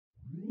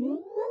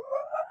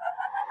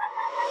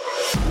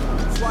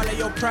swallow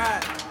your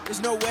pride.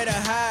 There's nowhere to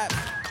hide.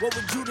 What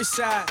would you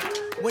decide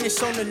when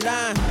it's on the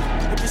line?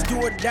 Would this do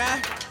or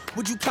die?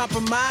 Would you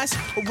compromise?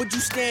 Or would you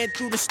stand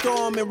through the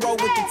storm and roll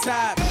with the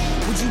tide?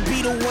 Would you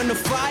be the one to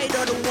fight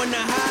or the one to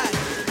hide?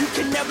 You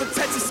can never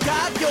touch the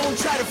sky if you don't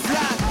try to fly.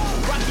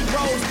 Rocky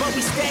roads, but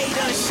we stayed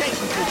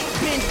unshakable.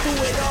 Been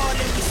through it all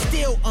and we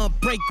still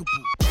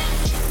unbreakable.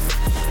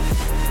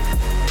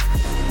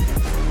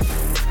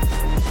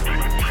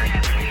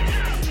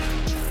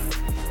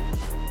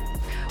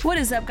 What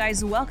is up,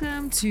 guys?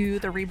 Welcome to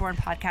the Reborn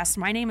Podcast.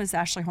 My name is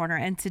Ashley Horner,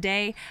 and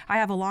today I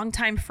have a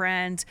longtime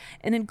friend,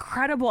 an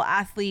incredible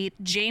athlete,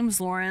 James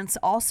Lawrence,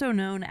 also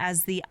known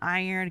as the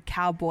Iron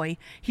Cowboy.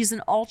 He's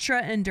an ultra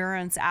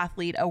endurance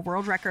athlete, a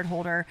world record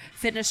holder,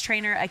 fitness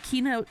trainer, a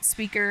keynote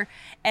speaker,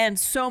 and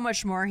so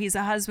much more. He's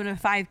a husband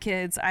of 5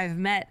 kids. I've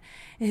met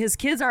his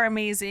kids are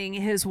amazing.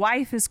 His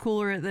wife is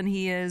cooler than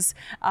he is.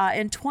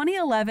 In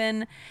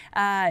 2011,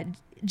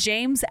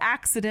 James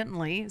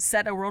accidentally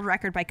set a world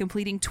record by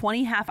completing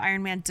 20 half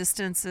Ironman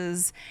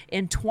distances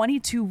in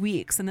 22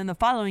 weeks. And then the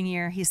following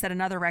year, he set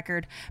another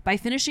record by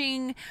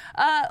finishing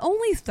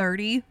only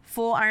 30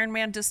 full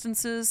Ironman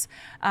distances.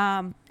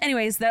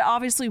 Anyways, that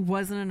obviously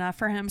wasn't enough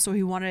for him, so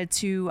he wanted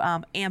to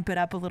amp it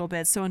up a little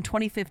bit. So in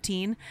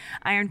 2015,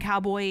 Iron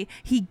Cowboy,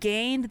 he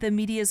gained the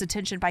media's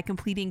attention by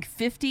completing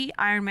 50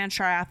 Ironman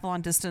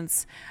triathlon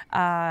distance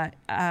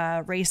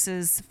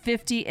races,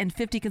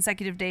 50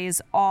 consecutive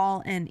days, all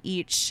in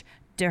each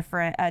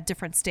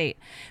different state.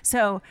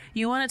 So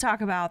you want to talk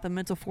about the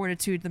mental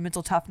fortitude, the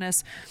mental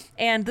toughness.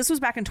 And this was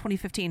back in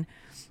 2015.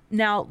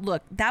 Now,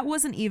 look, that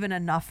wasn't even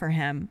enough for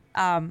him.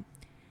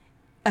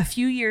 A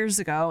few years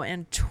ago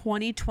in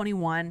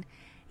 2021,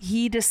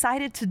 he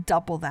decided to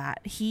double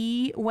that.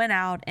 He went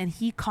out and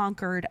he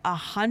conquered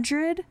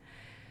 100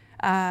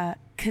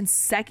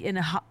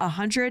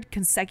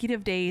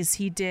 consecutive days.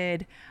 He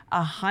did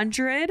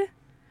 100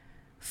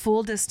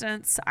 full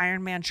distance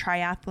Ironman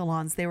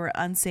triathlons. They were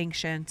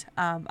unsanctioned,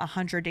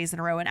 100 days in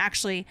a row. And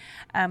actually,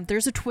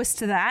 there's a twist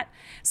to that.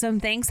 Some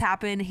things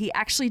happened. He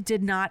actually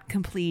did not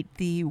complete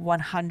the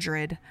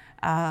 100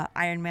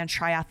 Ironman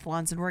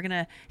triathlons, and we're going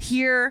to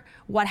hear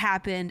what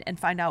happened and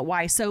find out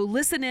why. So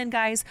listen in,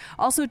 guys.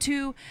 Also,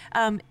 too,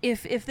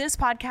 if this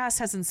podcast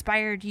has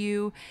inspired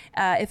you,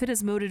 if it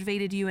has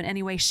motivated you in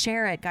any way,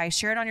 share it, guys.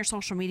 Share it on your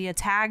social media.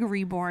 Tag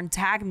Reborn,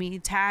 tag me,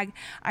 tag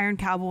Iron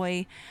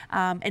Cowboy.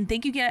 And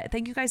thank you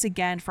guys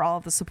again for all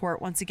of the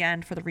support once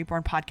again for the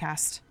Reborn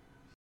Podcast.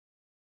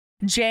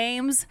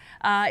 James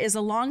is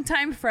a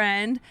longtime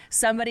friend,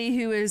 somebody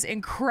who is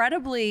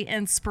incredibly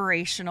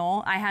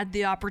inspirational. I had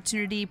the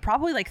opportunity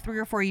probably like 3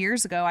 or 4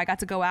 years ago. I got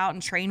to go out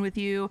and train with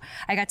you.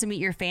 I got to meet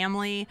your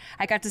family.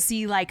 I got to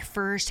see like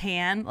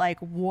firsthand like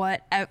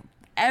what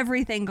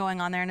everything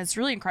going on there. And it's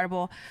really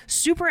incredible,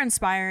 super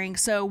inspiring.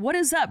 So what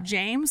is up,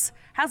 James?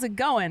 How's it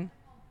going?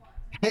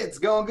 It's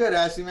going good,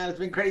 Ashley, man. It's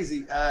been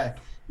crazy. I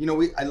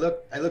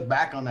look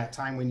back on that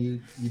time when you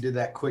did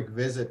that quick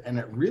visit, and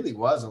it really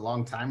was a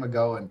long time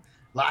ago, and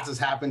lots has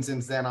happened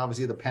since then.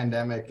 Obviously the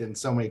pandemic and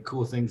so many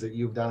cool things that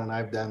you've done and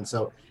I've done.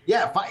 So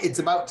yeah, it's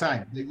about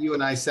time that you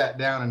and I sat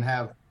down and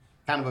have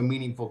kind of a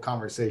meaningful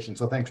conversation.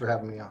 So thanks for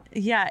having me on.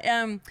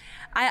 Yeah.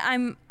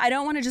 I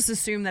don't want to just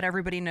assume that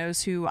everybody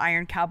knows who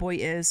Iron Cowboy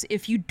is.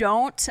 If you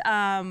don't,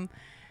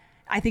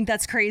 I think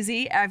that's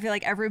crazy. I feel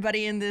like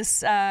everybody in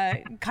this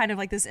kind of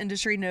like this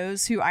industry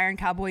knows who Iron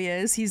Cowboy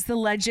is. He's the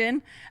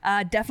legend,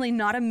 definitely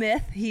not a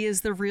myth. He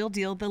is the real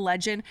deal, the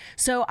legend.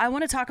 So I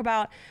want to talk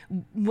about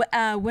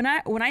when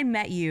I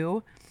met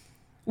you.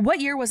 What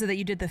year was it that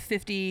you did the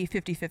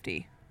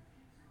 50-50-50?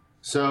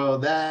 So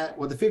the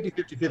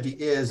 50-50-50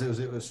 is,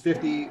 it was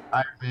 50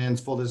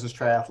 Ironmans, full distance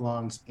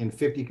triathlons in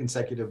 50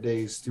 consecutive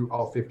days through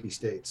all 50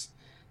 states.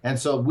 And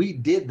so we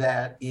did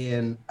that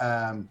in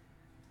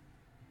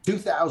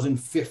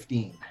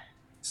 2015.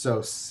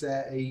 So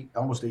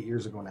almost 8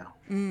 years ago now.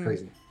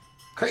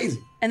 Crazy.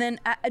 And then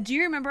do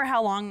you remember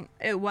how long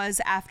it was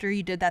after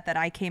you did that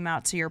I came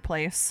out to your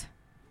place?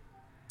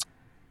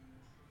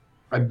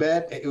 I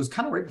bet it was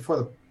kind of right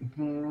before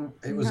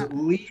it was at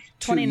least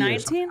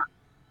 2019.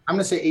 I'm going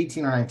to say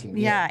 18 or 19.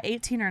 Yeah,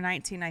 18 or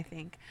 19, I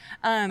think.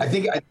 I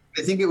think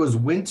it was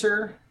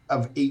winter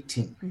of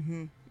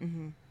 18.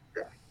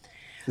 Yeah,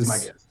 is my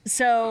guess.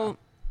 So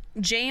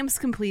James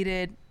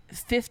completed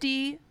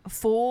 50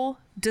 full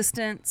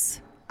distance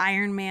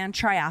Ironman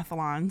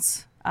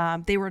triathlons.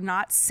 They were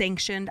not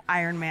sanctioned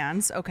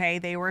Ironmans. Okay.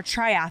 They were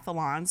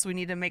triathlons. We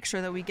need to make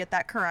sure that we get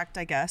that correct,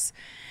 I guess.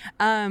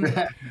 In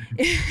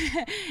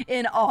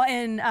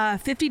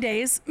 50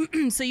 days.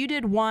 So you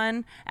did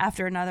one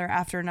after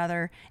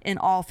another in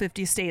all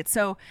 50 states.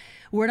 So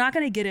we're not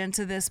going to get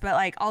into this, but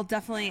like, I'll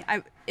definitely,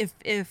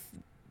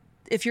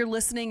 if you're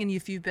listening and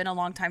if you've been a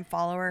longtime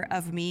follower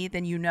of me,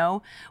 then you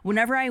know,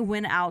 whenever I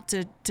went out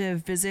to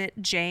visit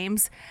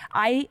James,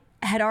 I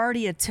had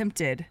already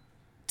attempted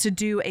to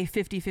do a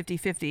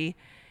 50-50-50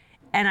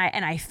 and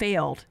I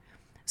failed.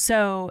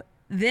 So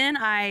then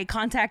I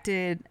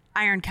contacted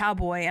Iron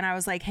Cowboy, and I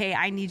was like, hey,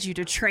 I need you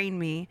to train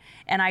me.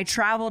 And I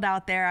traveled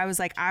out there. I was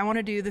like, I want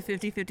to do the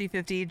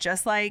 50-50-50,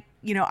 just like,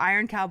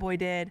 Iron Cowboy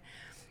did.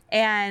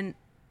 And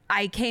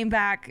I came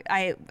back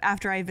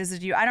after I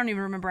visited you. I don't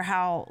even remember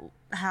how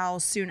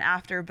soon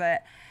after,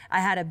 but I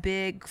had a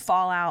big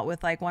fallout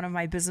with like one of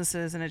my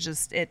businesses, and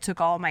it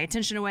took all my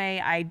attention away.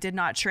 I did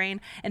not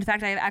train. In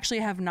fact, I actually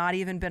have not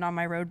even been on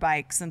my road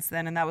bike since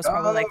then. And that was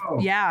probably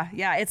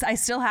I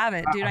still have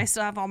it, dude. I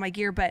still have all my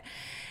gear, but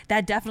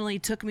that definitely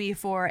took me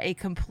for a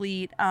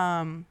complete,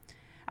 I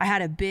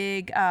had a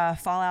big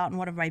fallout in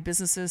one of my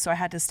businesses. So I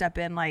had to step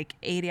in like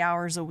 80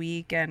 hours a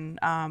week. And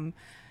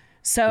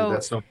so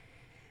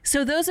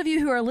those of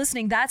you who are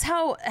listening, that's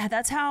how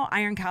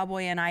Iron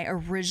Cowboy and I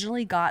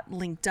originally got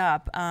linked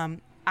up.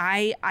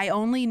 I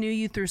only knew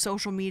you through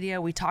social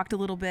media. We talked a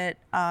little bit.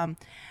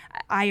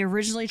 I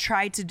originally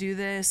tried to do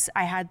this.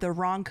 I had the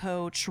wrong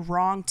coach,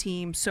 wrong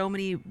team, so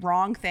many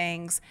wrong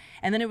things.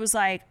 And then it was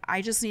like,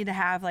 I just need to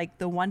have like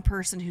the one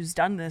person who's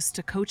done this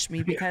to coach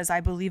me, because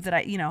I believe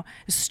that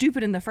it's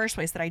stupid in the first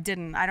place that I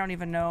didn't. I don't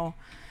even know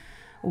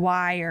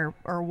why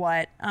or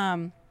what.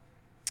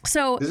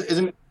 So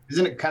Isn't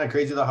it kind of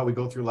crazy though how we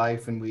go through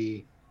life and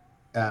we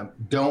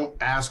don't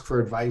ask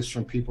for advice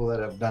from people that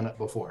have done it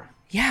before?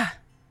 Yeah.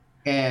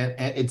 And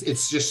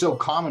it's just so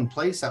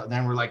commonplace out there.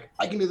 And we're like,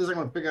 I can do this. I'm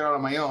going to figure it out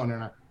on my own,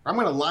 and I'm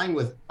going to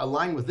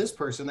align with this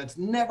person that's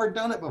never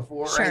done it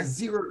before, or has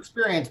zero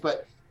experience,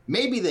 but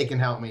maybe they can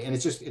help me. And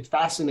it's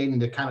fascinating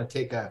to kind of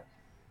take a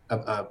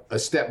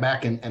step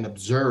back and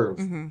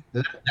observe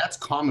that's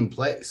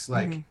commonplace.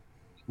 Like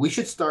we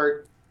should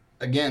start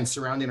again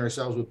surrounding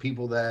ourselves with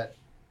people that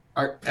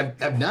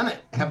have done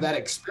it, have that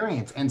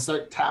experience, and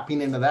start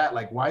tapping into that.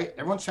 Like, why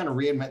everyone's trying to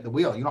reinvent the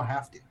wheel? You don't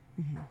have to.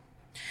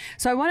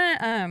 So I want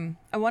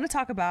to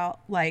talk about,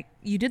 like,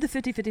 you did the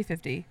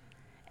 50-50-50,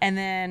 and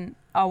then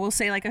we'll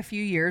say like a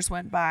few years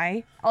went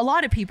by. A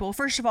lot of people,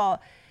 first of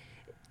all,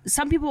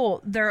 some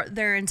people,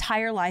 their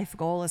entire life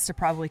goal is to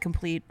probably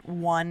complete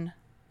one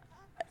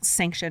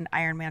sanctioned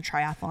Ironman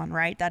triathlon,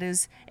 right? That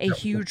is a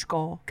huge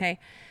goal. Okay.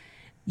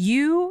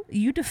 You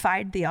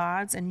defied the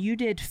odds, and you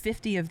did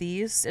 50 of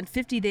these in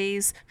 50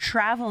 days,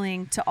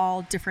 traveling to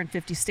all different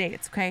 50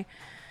 states. Okay.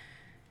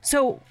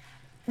 So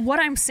what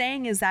I'm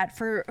saying is that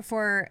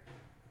for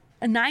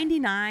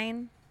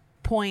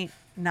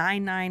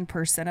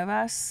 99.99% of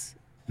us,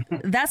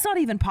 that's not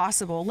even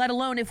possible, let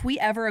alone if we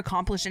ever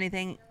accomplish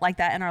anything like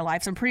that in our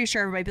lives. I'm pretty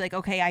sure everybody would be like,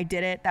 okay, I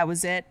did it. That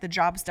was it. The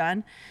job's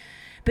done.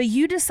 But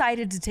you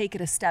decided to take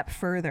it a step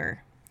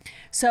further.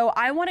 So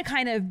I want to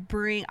kind of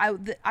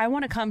I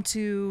want to come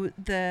to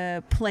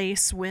the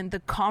place when the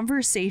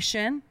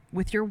conversation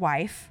with your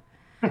wife,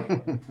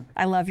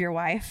 I love your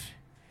wife.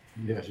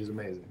 Yeah, she's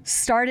amazing.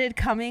 Started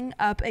coming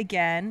up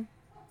again,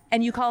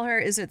 and you call her,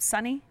 is it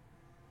Sunny?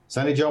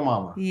 Sunny Joe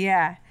Mama.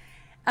 Yeah.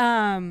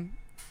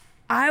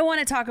 I want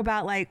to talk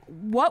about like,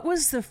 what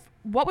was the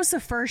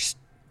first,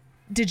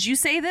 did you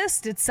say this?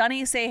 Did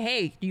Sunny say,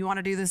 hey, do you want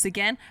to do this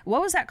again?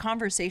 What was that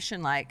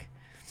conversation like?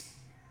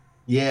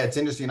 Yeah, it's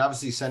interesting.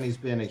 Obviously, Sunny's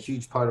been a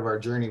huge part of our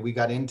journey. We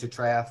got into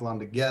triathlon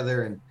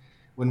together, and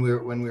when we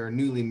were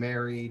newly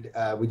married,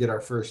 we did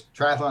our first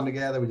triathlon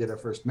together. We did our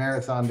first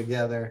marathon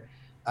together,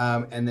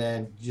 and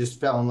then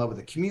just fell in love with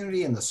the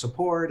community and the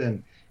support,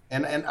 and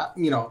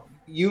you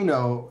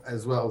know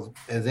as well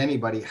as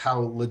anybody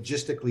how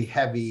logistically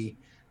heavy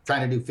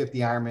trying to do 50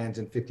 Ironmans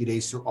in 50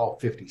 days through all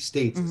 50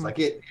 states. It's like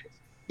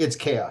it's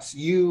chaos.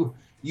 You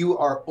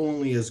are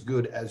only as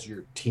good as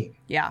your team.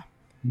 Yeah.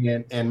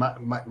 And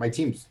my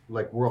team's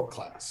like world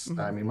class.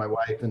 I mean, my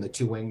wife and the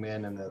two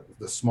wingmen and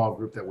the small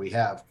group that we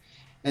have.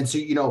 And so,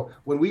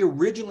 when we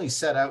originally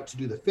set out to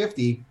do the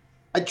 50,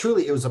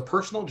 it was a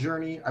personal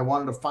journey. I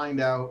wanted to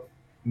find out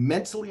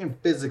mentally and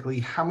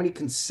physically how many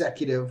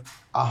consecutive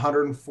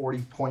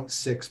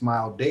 140.6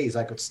 mile days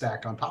I could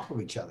stack on top of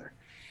each other.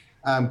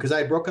 Because I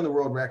had broken the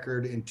world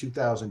record in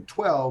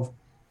 2012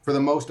 for the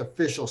most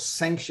official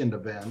sanctioned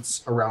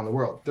events around the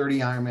world, 30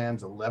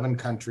 Ironmans, 11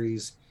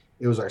 countries.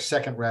 It was our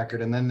second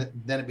record. And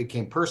then it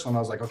became personal. And I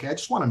was like, okay, I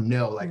just want to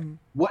know, like,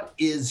 what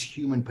is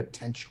human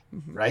potential,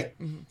 right?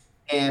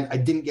 And I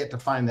didn't get to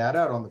find that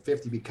out on the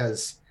 50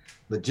 because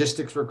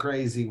logistics were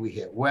crazy. We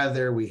hit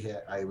weather.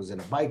 I was in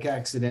a bike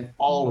accident,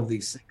 all of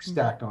these things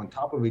stacked on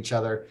top of each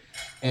other.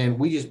 And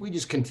we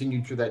just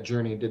continued through that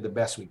journey and did the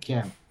best we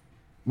can.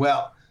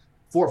 Well,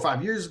 4 or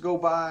 5 years go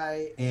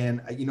by,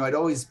 and I'd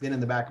always been in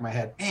the back of my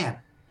head, man,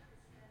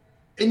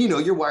 and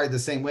you're wired the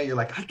same way. You're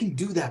like, I can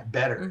do that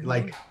better.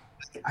 Like,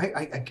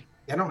 I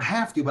don't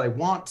have to, but I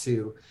want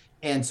to.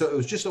 And so it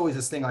was just always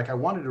this thing, like I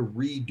wanted to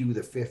redo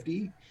the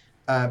 50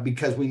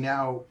 because we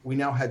now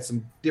had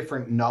some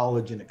different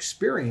knowledge and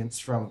experience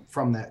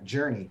from that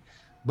journey.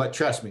 But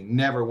trust me,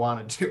 never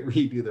wanted to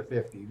redo the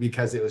 50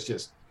 because it was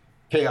just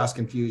chaos,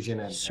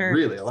 confusion, and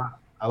really a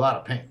lot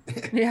of pain.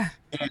 Yeah.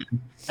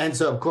 And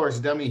so of course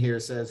Dummy here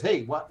says,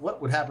 hey,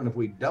 what would happen if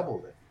we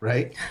doubled it,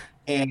 right?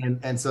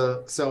 And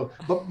so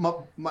but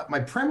my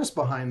premise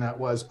behind that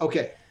was,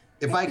 okay,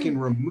 if I can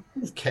remove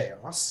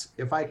chaos,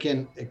 if I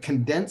can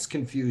condense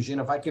confusion,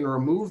 if I can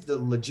remove the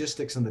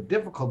logistics and the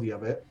difficulty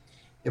of it,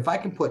 if I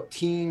can put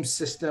team,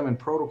 system, and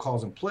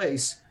protocols in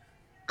place,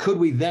 could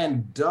we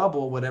then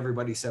double what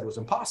everybody said was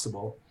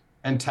impossible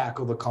and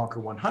tackle the Conquer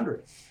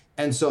 100?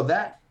 And so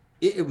that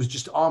it was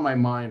just on my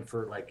mind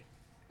for like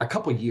a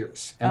couple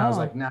years. And I was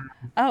like, nah.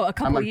 Oh, a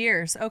couple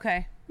years.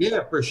 Okay.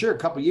 Yeah, for sure. A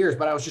couple years.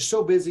 But I was just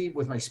so busy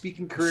with my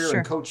speaking career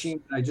and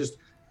coaching.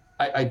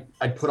 I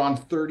put on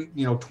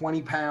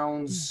 20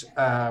 pounds.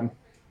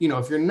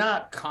 If you're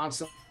not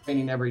constantly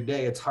training every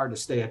day, it's hard to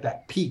stay at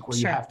that peak where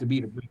you have to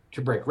be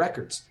to break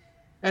records.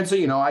 And so,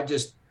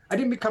 I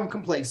didn't become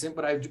complacent,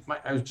 but I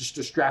was just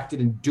distracted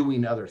in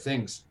doing other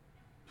things.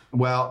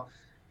 Well,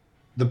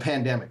 the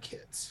pandemic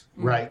hits,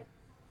 right?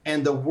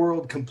 And the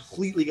world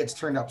completely gets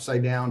turned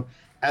upside down.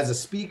 As a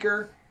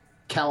speaker,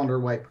 calendar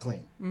wiped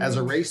clean. As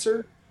a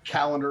racer,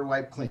 calendar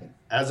wiped clean.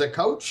 As a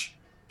coach,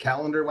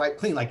 calendar wiped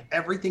clean. Like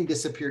everything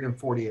disappeared in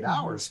 48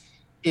 hours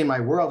in my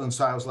world. And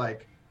so I was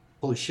like,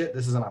 holy shit,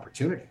 this is an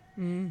opportunity.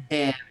 And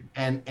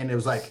it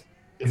was like,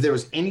 if there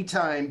was any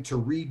time to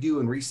redo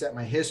and reset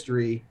my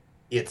history,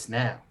 it's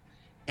now.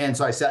 And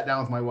so I sat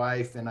down with my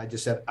wife and I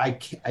just said, I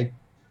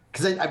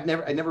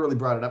never really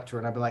brought it up to her.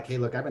 And I've been like, hey,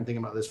 look, I've been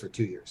thinking about this for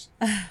 2 years.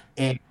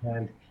 And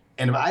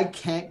if I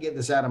can't get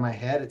this out of my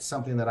head, it's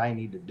something that I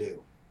need to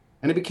do.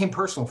 And it became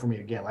personal for me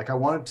again. Like I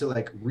wanted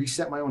to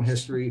reset my own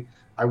history.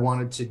 I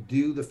wanted to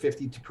do the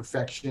 50 to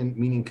perfection,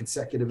 meaning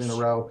consecutive in a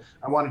row.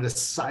 I wanted to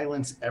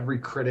silence every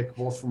critic,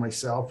 both for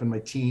myself and my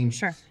team.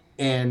 Sure.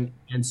 And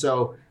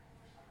so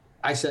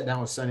I sat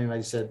down with Sunny and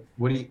I said,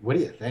 what do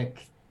you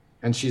think?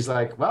 And she's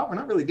like, well, we're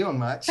not really doing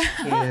much.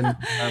 And,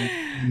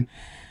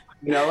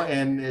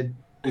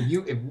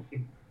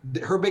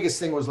 her biggest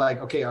thing was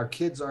like, okay, our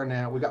kids are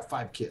now, we got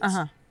 5 kids.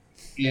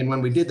 And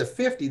when we did the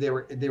 50, they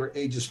were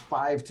ages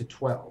 5 to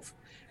 12.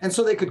 And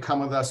so they could come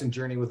with us and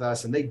journey with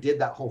us. And they did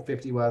that whole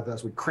 50 with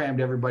us. We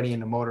crammed everybody in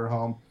the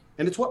motorhome.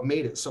 And it's what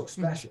made it so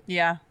special.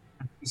 Yeah.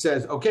 He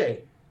says,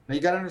 okay, now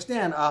you got to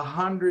understand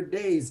 100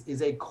 days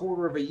is a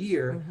quarter of a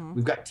year.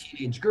 We've got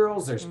teenage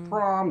girls, there's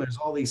prom, there's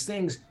all these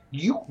things.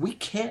 We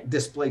can't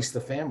displace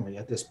the family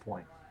at this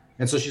point.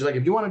 And so she's like,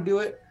 if you want to do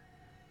it,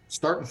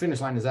 start and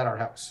finish line is at our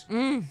house.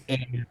 And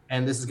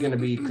this is going to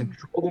be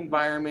controlled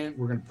environment.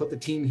 We're going to put the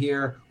team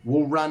here.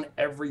 We'll run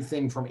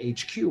everything from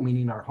HQ,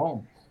 meaning our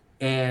home.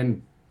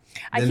 And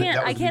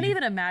I can't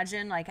even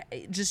imagine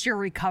like just your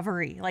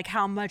recovery, like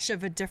how much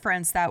of a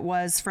difference that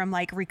was from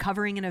like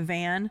recovering in a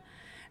van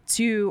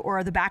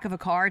or the back of a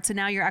car to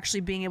now you're actually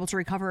being able to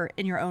recover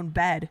in your own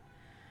bed.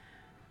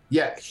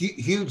 Yeah,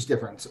 huge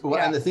difference. Well,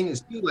 and the thing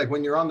is too, like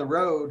when you're on the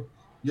road,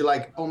 you're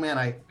like, oh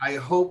man, I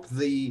hope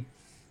the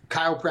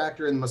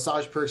chiropractor and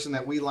massage person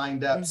that we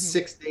lined up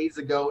 6 days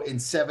ago in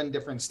 7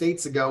 different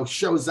states ago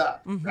shows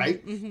up,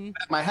 right?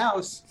 At my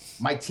house,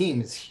 my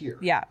team is here.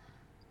 Yeah.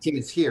 Team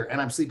is here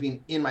and I'm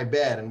sleeping in my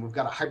bed and we've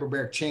got a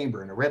hyperbaric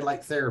chamber and a red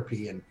light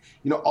therapy and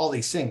all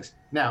these things.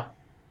 Now,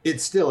 it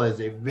still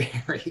is a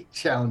very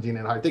challenging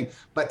and hard thing,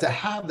 but to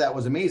have that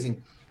was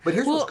amazing. But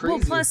here's what's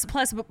crazy. Well,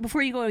 plus,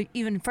 before you go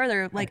even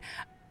further, like,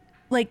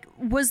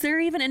 was there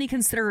even any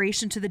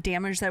consideration to the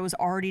damage that was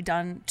already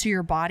done to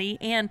your body?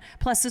 And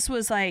plus, this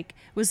was like,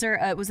 was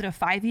it a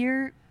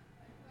 5-year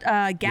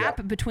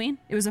gap between?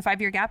 It was a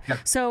 5-year gap. Yeah.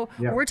 So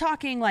we're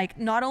talking like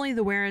not only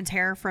the wear and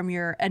tear from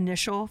your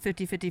initial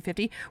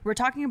 50, we're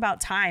talking about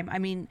time. I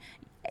mean,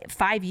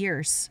 5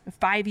 years.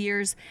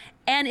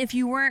 And if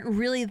you weren't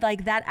really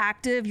like that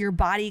active, your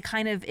body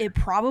kind of, it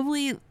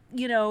probably,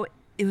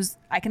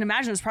 I can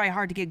imagine it was probably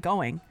hard to get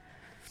going.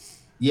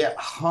 Yeah,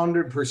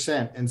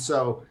 100%. And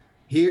so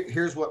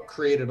here's what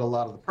created a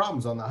lot of the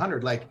problems on the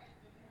 100. Like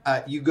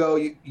you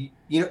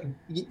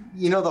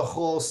know the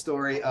whole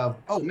story of,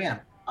 oh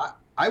man,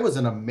 I was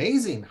an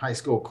amazing high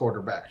school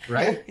quarterback,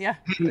 right? Yeah.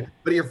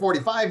 But you're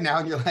 45 now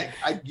and you're like,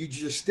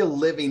 you're still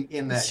living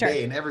in that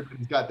day. And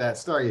everybody's got that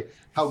story,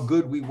 how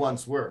good we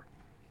once were.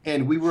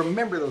 And we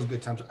remember those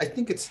good times. I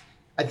think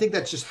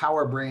that's just how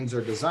our brains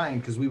are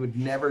designed, because we would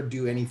never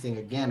do anything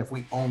again if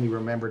we only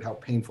remembered how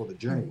painful the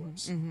journey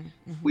was.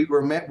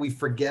 We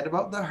forget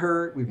about the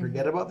hurt, we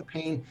forget about the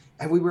pain,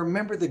 and we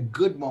remember the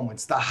good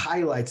moments, the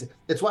highlights.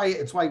 It's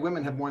why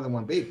women have more than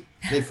one baby.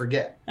 They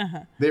forget.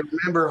 They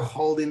remember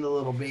holding the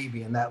little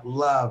baby and that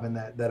love and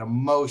that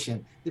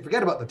emotion. They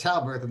forget about the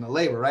childbirth and the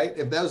labor, right?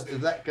 If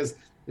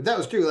that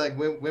was true, like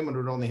women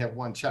would only have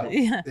one child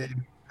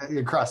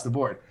across the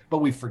board, but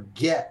we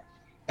forget.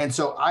 And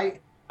so I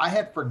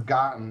had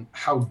forgotten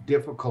how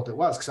difficult it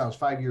was because I was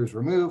 5 years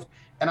removed.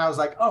 And I was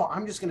like, oh,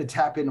 I'm just going to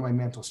tap into my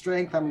mental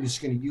strength. I'm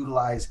just going to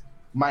utilize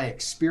my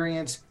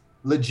experience,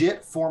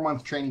 legit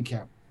 4-month training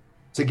camp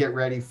to get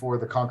ready for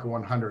the Conquer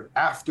 100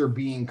 after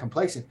being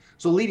complacent.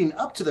 So leading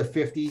up to the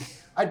 50,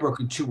 I'd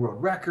broken 2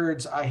 world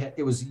records.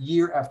 It was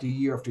year after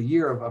year after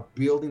year of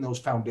building those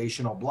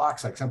foundational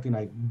blocks, like something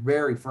I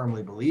very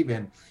firmly believe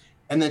in.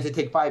 And then to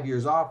take 5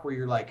 years off where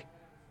you're like,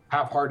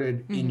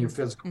 half-hearted in your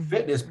physical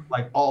fitness,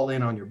 like all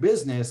in on your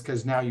business,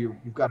 because now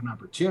you've got an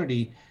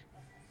opportunity.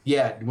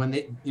 Yeah,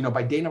 when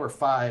by day number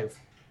 5,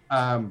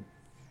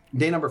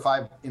 day number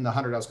 5 in the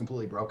 100, I was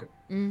completely broken.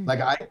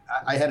 Like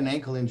I had an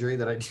ankle injury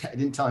that I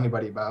didn't tell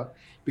anybody about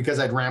because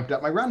I'd ramped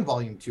up my run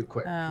volume too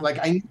quick. Like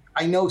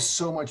I know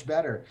so much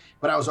better,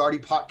 but I was already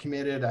pot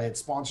committed. I had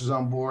sponsors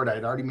on board. I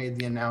had already made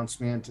the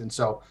announcement. And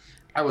so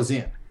I was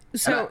in.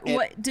 So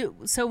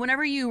so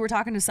whenever you were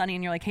talking to Sonny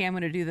and you're like, hey, I'm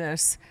going to do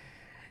this,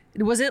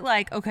 was it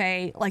like,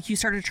 okay, like you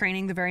started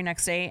training the very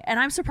next day? And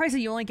I'm surprised that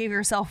you only gave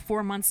yourself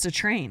 4 months to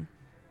train.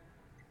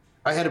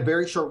 I had a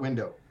very short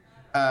window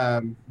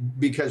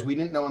because we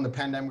didn't know when the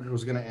pandemic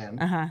was going to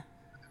end.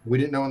 We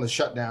didn't know when the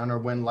shutdown or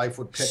when life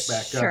would pick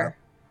back up.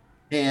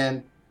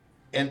 And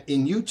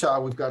in Utah,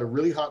 we've got a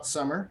really hot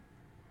summer.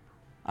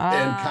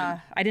 I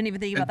didn't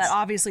even think about that.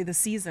 Obviously, the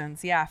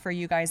seasons, for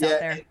you guys out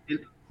there.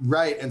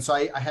 Right. And so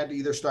I had to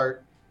either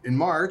start in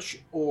March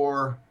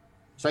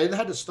so I either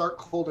had to start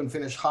cold and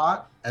finish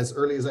hot as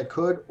early as I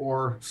could,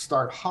 or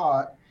start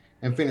hot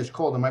and finish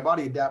cold. And my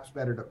body adapts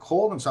better to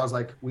cold. And so I was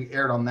like, we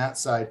erred on that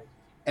side.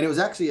 And it was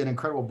actually an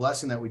incredible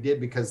blessing that we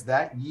did, because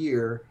that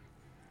year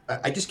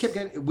I just kept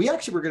getting, we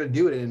actually were going to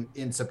do it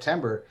in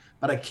September,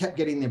 but I kept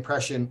getting the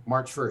impression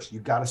March 1st, you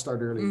got to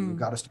start early. You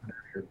got to start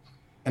earlier.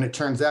 And it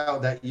turns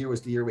out that year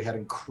was the year we had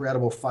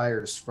incredible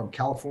fires from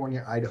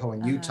California, Idaho,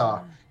 and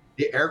Utah.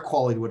 The air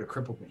quality would have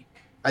crippled me.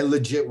 I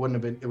legit wouldn't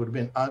have been, it would have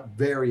been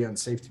very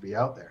unsafe to be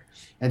out there.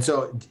 And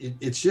so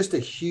it's just a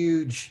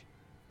huge,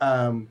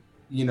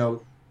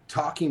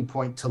 talking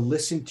point to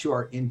listen to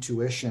our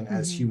intuition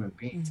as human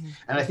beings.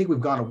 And I think we've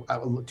gone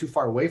too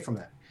far away from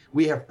that.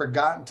 We have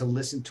forgotten to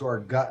listen to our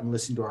gut and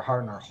listen to our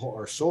heart and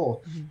our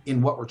soul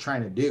in what we're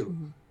trying to do.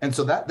 And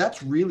so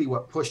that's really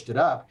what pushed it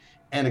up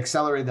and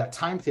accelerated that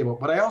timetable.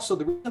 But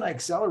the reason I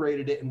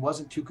accelerated it and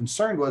wasn't too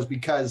concerned was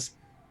because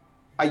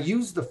I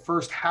used the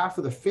first half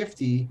of the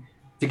 50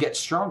 to get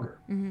stronger.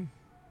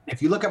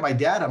 If you look at my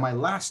data, my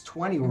last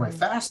 20 were my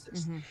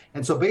fastest.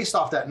 And so based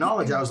off that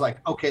knowledge, I was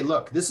like, okay,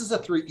 look, this is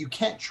you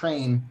can't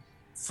train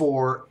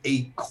for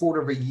a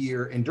quarter of a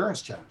year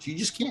endurance challenge. You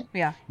just can't.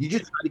 You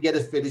just try to get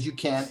as fit as you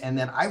can. And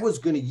then I was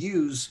going to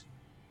use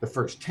the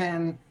first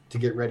 10 to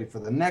get ready for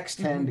the next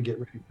 10, to get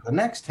ready for the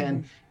next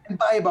 10. And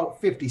by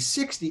about 50,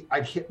 60,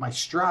 I'd hit my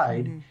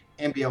stride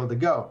and be able to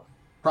go.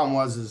 Problem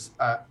was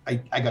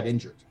I got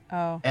injured.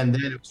 And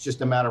then it was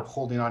just a matter of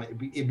holding on.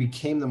 It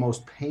became the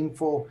most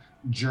painful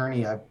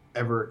journey I've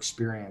ever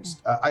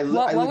experienced.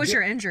 What was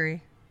your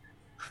injury?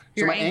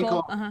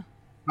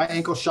 My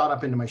ankle shot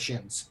up into my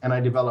shins, and I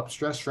developed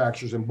stress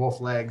fractures in both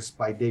legs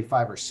by day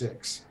 5 or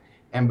 6.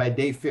 And by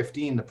day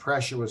 15, the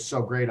pressure was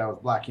so great, I was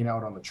blacking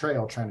out on the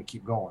trail trying to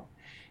keep going.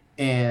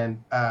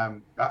 And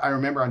I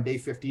remember on day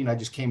 15, I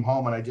just came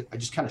home and I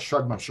just kind of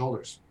shrugged my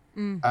shoulders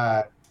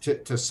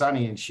to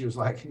Sunny, and she was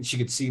like, she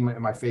could see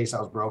in my face I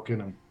was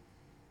broken and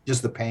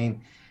just the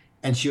pain.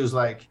 And she was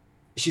like,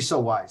 she's so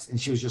wise, and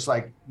she was just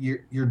like,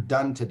 you're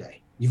done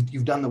today.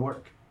 You've done the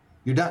work.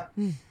 You're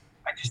done.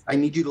 I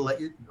need you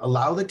to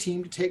allow the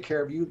team to take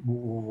care of you.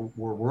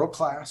 We're world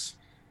class,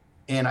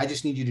 and I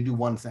just need you to do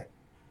one thing.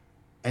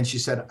 And she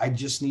said, I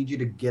just need you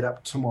to get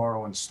up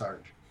tomorrow and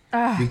start,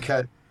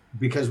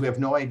 because we have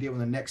no idea when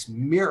the next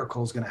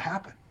miracle is going to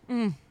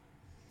happen.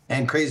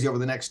 And crazy, over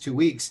the next 2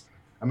 weeks,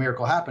 a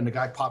miracle happened. A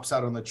guy pops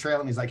out on the trail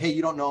and he's like, hey,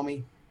 you don't know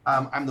me.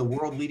 I'm the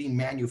world leading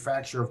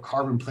manufacturer of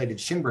carbon plated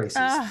shin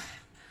braces.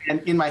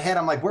 And in my head,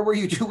 I'm like, where were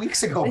you 2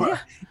 weeks ago, bro?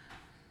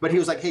 But he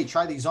was like, hey,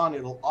 try these on.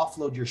 It'll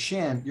offload your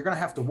shin. You're going to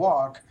have to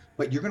walk,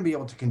 but you're going to be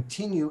able to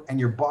continue, and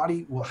your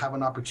body will have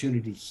an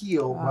opportunity to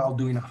heal while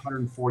doing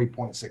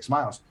 140.6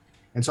 miles.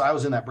 And so I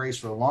was in that brace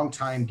for a long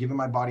time, giving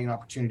my body an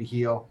opportunity to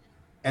heal.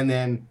 And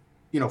then,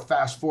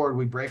 fast forward,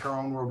 we break our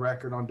own world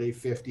record on day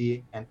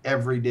 50. And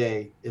every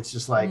day it's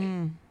just like,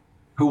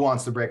 who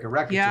wants to break a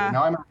record today?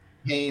 Now I'm in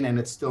pain, and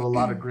it's still a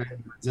lot of grit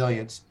and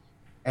resilience.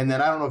 And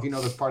then I don't know if you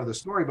know this part of the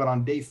story, but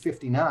on day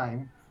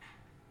 59,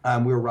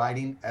 we were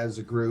riding as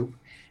a group,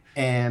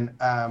 and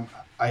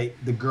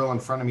the girl in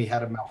front of me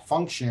had a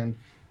malfunction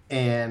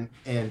and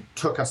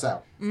took us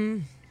out.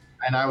 And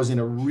I was in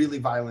a really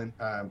violent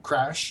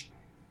crash.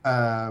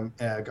 I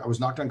was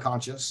knocked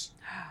unconscious.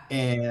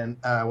 And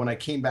when I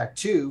came back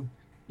to,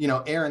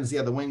 Aaron's the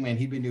other wingman.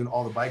 He'd been doing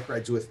all the bike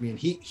rides with me, and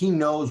he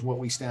knows what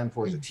we stand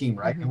for as a team,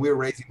 right? And we were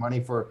raising money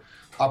for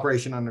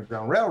Operation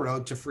Underground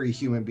Railroad to free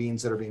human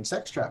beings that are being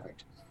sex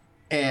trafficked.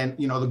 And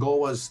the goal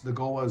was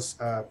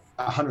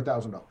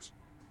 $100,000,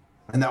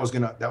 and that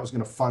was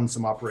gonna fund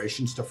some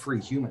operations to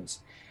free humans.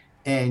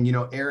 And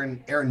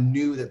Aaron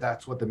knew that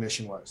that's what the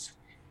mission was.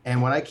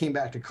 And when I came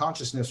back to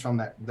consciousness from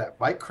that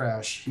bike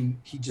crash,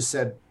 he just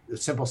said a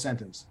simple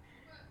sentence: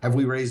 have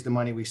we raised the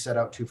money we set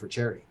out to for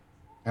charity?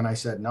 And I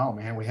said, no,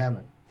 man, we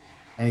haven't.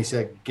 And he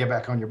said, get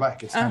back on your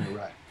bike. It's time to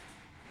ride.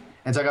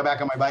 And so I got back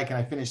on my bike, and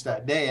I finished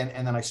that day,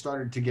 and then I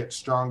started to get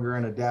stronger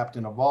and adapt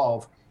and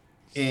evolve.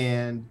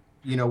 And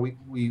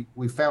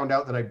we found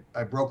out that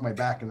I broke my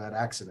back in that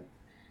accident.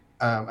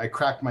 I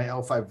cracked my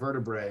L5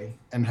 vertebrae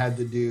and had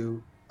to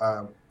do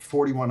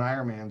 41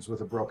 Ironmans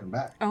with a broken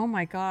back. Oh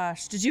my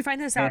gosh! Did you find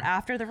this out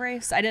after the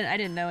race? I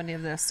didn't know any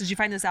of this. Did you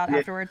find this out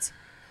afterwards?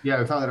 Yeah,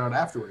 I found it out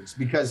afterwards,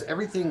 because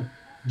everything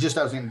just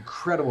I was in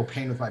incredible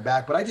pain with my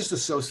back, but I just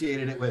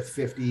associated it with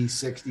 50,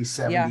 60,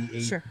 70, Yeah,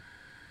 80 sure.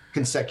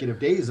 consecutive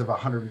days of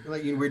 100.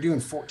 Like, we're doing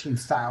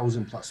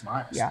 14,000 plus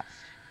miles. Yeah.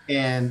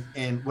 And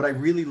what I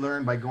really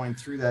learned by going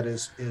through that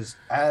is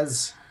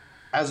as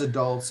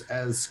adults,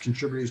 as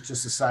contributors to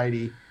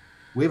society,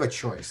 we have a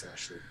choice,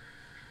 Ashley.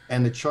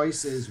 And the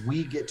choice is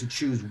we get to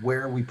choose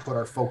where we put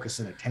our focus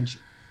and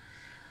attention.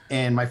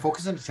 And my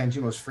focus and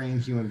attention was freeing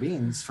human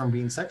beings from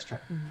being sex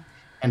trafficked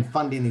and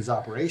funding these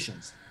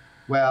operations.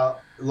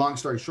 Well, long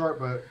story short,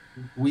 but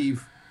we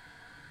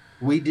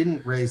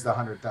didn't raise the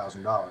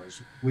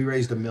 $100,000. We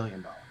raised $1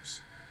 million.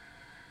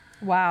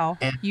 Wow.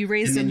 And You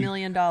raised then $1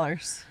 million.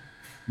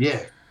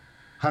 Yeah,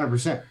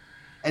 100%.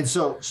 And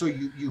so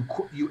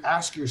you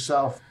ask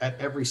yourself at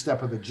every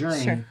step of the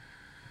journey, Sure.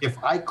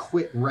 if I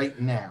quit right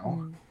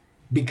now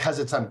because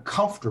it's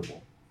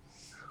uncomfortable,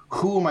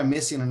 who am I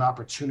missing an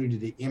opportunity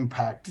to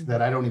impact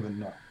that I don't even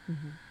know?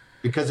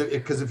 Because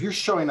if you're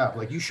showing up,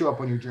 like you show up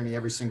on your journey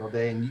every single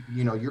day, and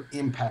you know your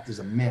impact is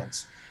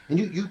immense, and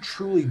you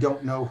truly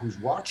don't know who's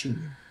watching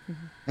you.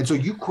 And so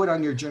you quit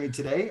on your journey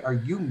today, are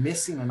you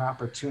missing an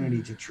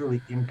opportunity to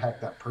truly impact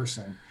that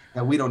person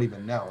that we don't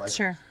even know? Like,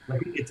 Sure.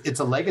 like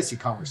it's a legacy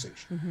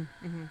conversation.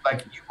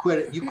 Like you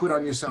quit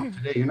on yourself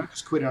today. You're not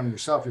just quitting on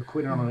yourself, you're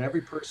quitting on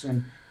every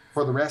person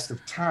for the rest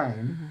of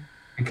time,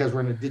 because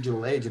we're in a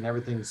digital age and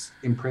everything's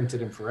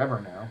imprinted and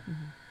forever now.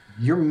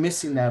 You're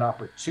missing that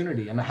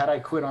opportunity. And had I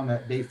quit on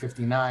that day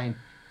 59,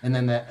 and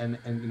then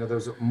and you know,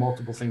 there's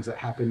multiple things that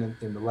happened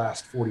in the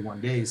last 41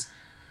 days,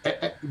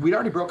 we'd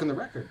already broken the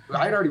record.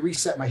 I'd already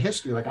reset my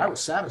history. Like, I was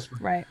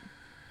satisfied. Right.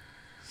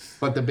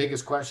 But the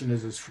biggest question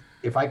is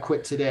if I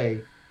quit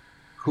today,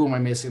 who am I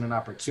missing an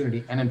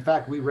opportunity? And in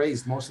fact, we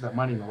raised most of that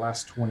money in the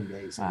last 20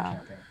 days in the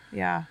campaign.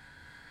 Yeah.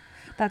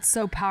 That's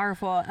so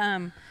powerful.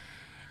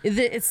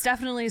 It's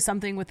definitely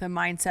something with the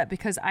mindset,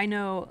 because I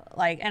know,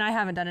 like, and I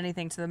haven't done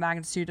anything to the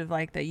magnitude of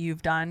like that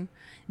you've done,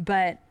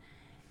 but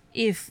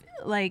if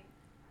like,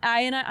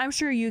 I'm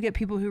sure you get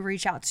people who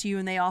reach out to you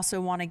and they also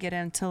want to get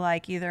into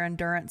like either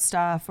endurance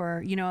stuff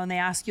or, you know, and they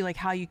ask you like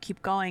how you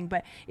keep going.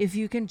 But if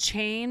you can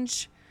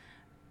change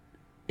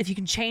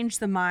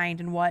the mind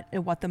and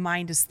what the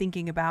mind is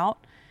thinking about,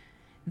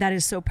 that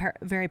is so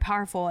very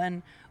powerful.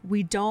 And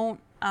we don't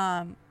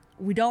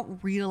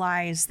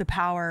realize the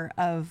power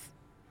of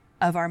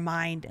our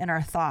mind and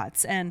our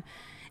thoughts. And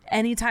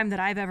anytime that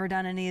I've ever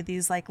done any of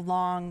these like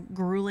long,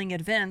 grueling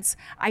events,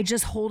 I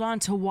just hold on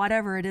to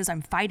whatever it is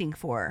I'm fighting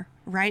for,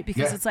 right?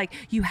 Because it's like,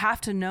 you have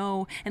to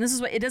know, and this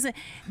is what, it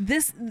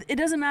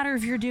doesn't matter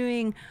if you're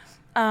doing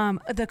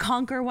the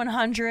Conquer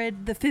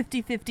 100, the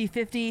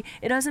 50-50-50.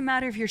 It doesn't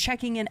matter if you're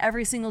checking in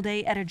every single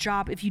day at a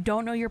job. If you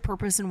don't know your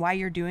purpose and why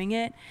you're doing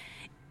it,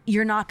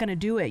 you're not going to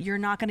do it. You're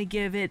not going to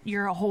give it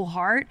your whole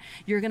heart.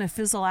 You're going to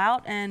fizzle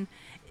out, and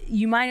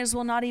you might as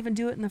well not even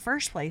do it in the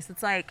first place.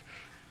 It's like,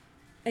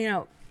 you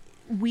know,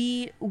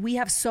 we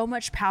have so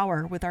much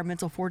power with our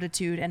mental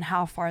fortitude and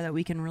how far that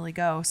we can really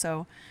go.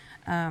 So,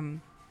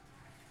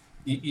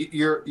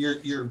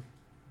 you're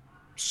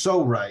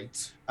so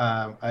right.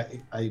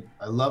 I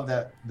love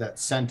that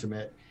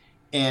sentiment,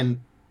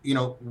 and you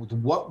know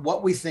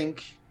what we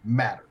think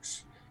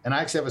matters. And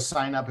I actually have a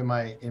sign up in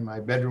my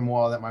bedroom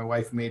wall that my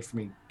wife made for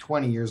me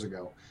 20 years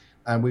ago.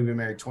 We've been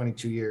married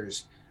 22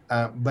 years,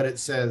 but it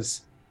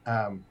says,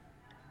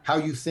 how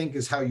you think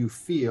is how you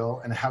feel,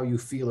 and how you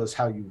feel is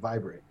how you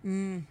vibrate.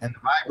 And the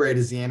vibrate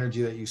is the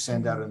energy that you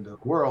send out into the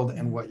world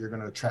and what you're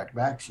going to attract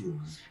back to you.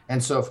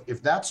 And so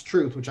if that's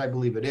truth, which I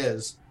believe it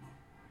is,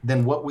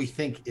 then what we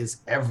think is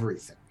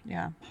everything.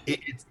 Yeah.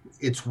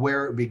 It's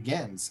where it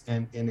begins,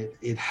 and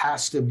it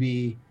has to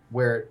be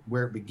where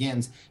it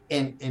begins.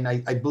 And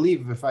I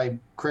believe,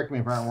 correct me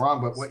if I'm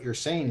wrong, but what you're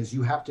saying is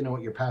you have to know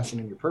what your passion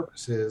and your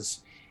purpose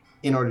is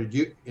in order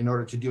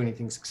to do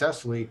anything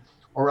successfully.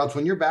 Or else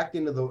when you're backed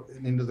into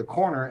the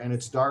corner and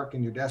it's dark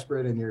and you're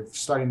desperate and you're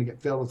starting to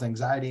get filled with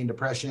anxiety and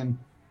depression,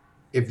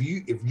 if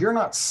you're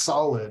not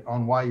solid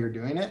on why you're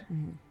doing it,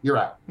 you're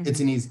out. It's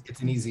an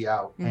easy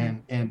out.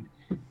 And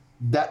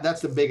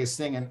that's the biggest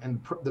thing.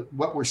 And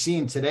what we're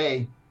seeing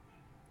today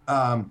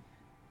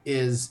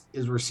is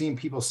we're seeing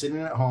people sitting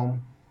at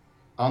home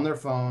on their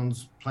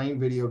phones,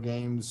 playing video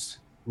games,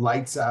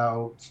 lights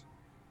out,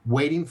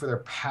 waiting for their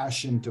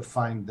passion to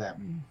find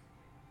them.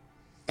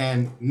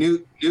 And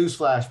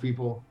newsflash,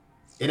 people,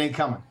 it ain't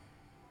coming.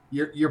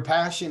 Your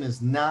passion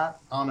is not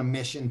on a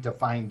mission to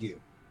find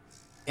you.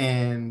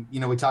 And, you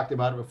know, we talked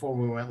about it before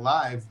we went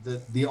live.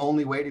 The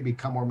only way to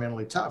become more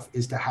mentally tough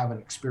is to have an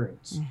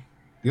experience.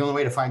 The only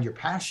way to find your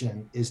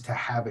passion is to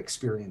have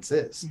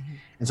experiences.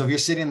 And so if you're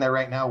sitting there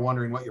right now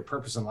wondering what your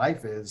purpose in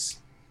life is,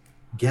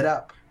 get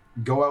up,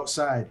 go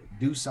outside,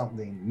 do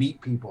something, meet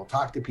people,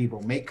 talk to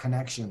people, make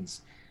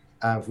connections.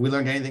 If we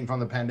learned anything from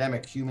the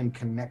pandemic, human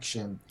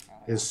connection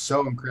is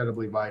so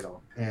incredibly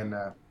vital. And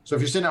so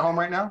if you're sitting at home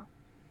right now,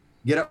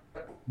 get up,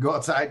 go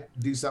outside,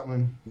 do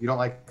something. You don't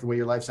like the way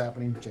your life's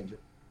happening, change it.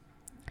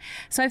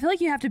 So I feel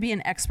like you have to be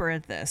an expert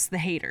at this, the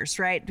haters,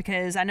 right?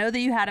 Because I know that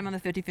you had them on the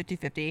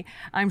 50-50-50.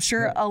 I'm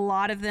sure a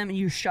lot of them,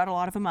 you shut a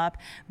lot of them up,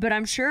 but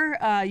I'm sure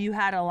you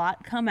had a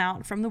lot come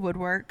out from the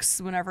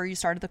woodworks whenever you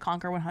started the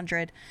Conquer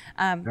 100.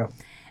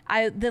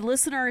 The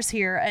listeners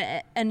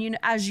here, and you know,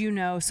 as you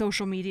know,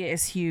 social media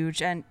is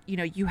huge, and you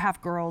know, you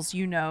have girls,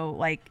 you know,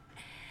 like,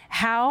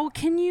 how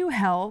can you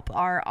help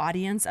our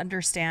audience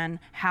understand,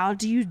 how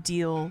do you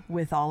deal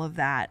with all of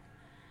that,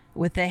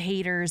 with the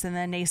haters and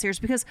the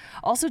naysayers? Because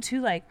also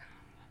too, like,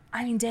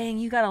 I mean, dang,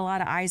 you got a lot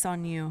of eyes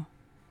on you.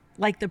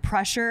 Like the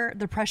pressure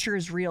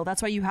is real.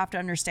 That's why you have to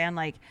understand,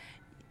 like,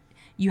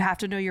 you have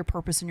to know your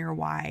purpose and your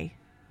why.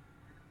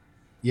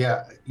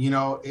 Yeah. You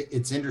know,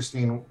 it's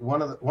interesting.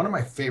 One of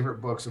my favorite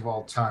books of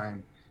all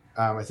time,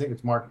 I think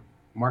it's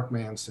Mark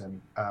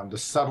Manson, The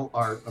Subtle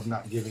Art of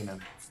Not Giving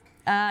Enough.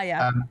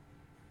 Yeah.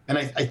 And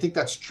I think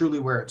that's truly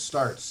where it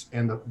starts.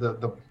 And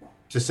the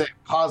to say it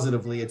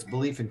positively, it's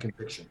belief and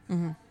conviction.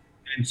 Mm-hmm.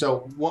 And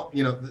so, what,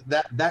 you know,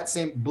 that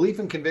same belief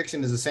and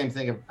conviction is the same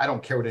thing of, I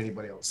don't care what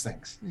anybody else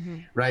thinks,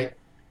 right?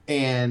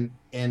 And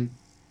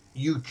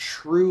you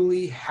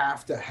truly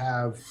have to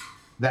have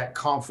that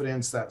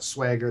confidence, that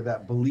swagger,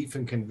 that belief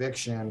and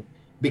conviction,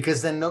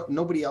 because then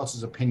nobody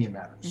else's opinion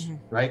matters,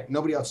 right?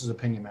 Nobody else's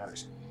opinion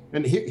matters.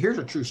 And here's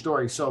a true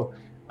story. So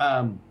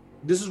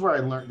this is where I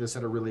learned this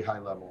at a really high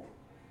level,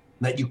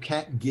 that you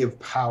can't give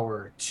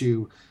power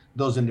to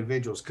those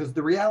individuals, because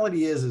the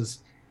reality is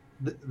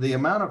the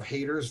amount of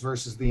haters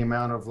versus the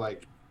amount of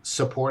like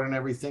support and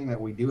everything that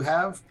we do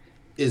have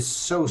is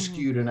so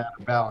skewed and out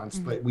of balance,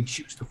 but we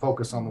choose to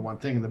focus on the one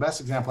thing. And the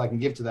best example I can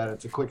give to that,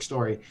 it's a quick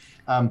story.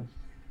 On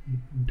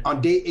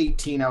day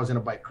 18, I was in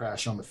a bike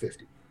crash on the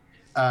 50.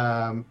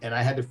 And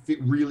I had to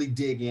really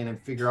dig in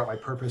and figure out my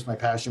purpose, my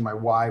passion, my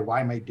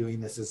why am I doing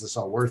this? Is this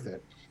all worth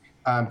it?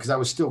 Because I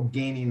was still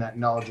gaining that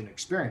knowledge and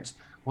experience.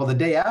 Well, the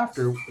day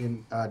after,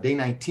 in day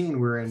 19, we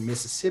were in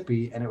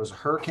Mississippi, and it was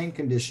hurricane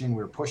condition.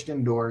 We were pushed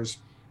indoors,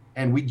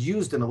 and we'd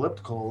used an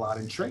elliptical a lot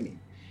in training.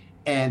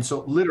 And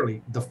so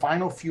literally the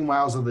final few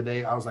miles of the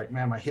day, I was like,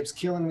 man, my hip's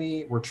killing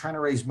me. We're trying to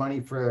raise money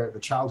for the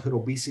childhood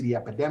obesity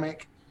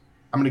epidemic.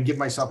 I'm going to give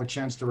myself a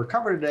chance to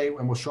recover today,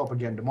 and we'll show up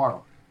again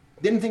tomorrow.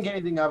 Didn't think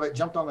anything of it,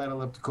 jumped on that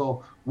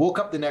elliptical, woke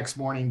up the next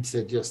morning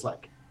to just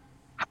like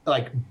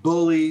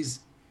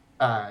bullies.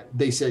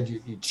 They said you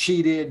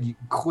cheated, you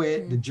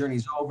quit, the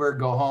journey's over,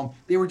 go home.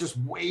 They were just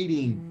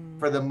waiting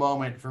for the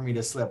moment for me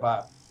to slip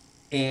up.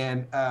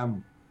 And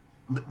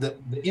the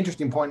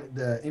interesting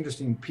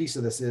piece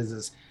of this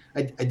is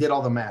I did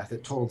all the math.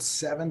 It totaled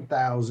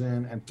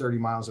 7,030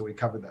 miles that we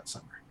covered that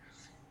summer.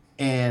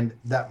 And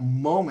that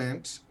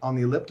moment on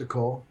the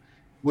elliptical,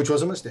 which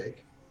was a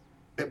mistake,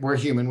 we're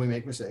human, we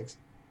make mistakes.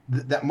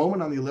 That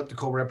moment on the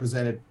elliptical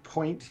represented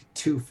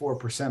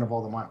 0.24% of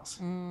all the miles.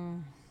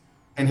 And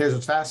here's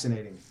what's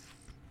fascinating.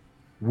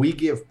 We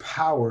give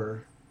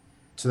power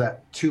to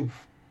that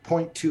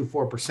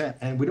 2.24%,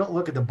 and we don't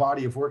look at the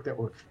body of work that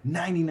we're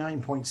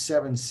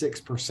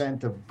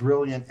 99.76% of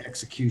brilliant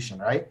execution,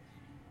 right?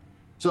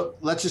 So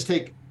let's just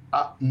take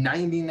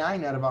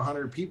 99 out of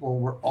 100 people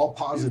were all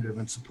positive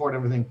and support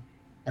everything.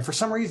 And for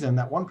some reason,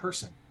 that one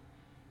person,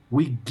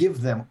 we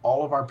give them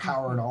all of our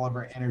power and all of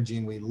our energy,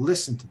 and we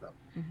listen to them.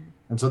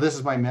 And so this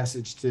is my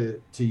message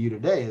to you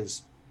today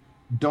is,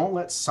 don't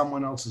let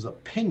someone else's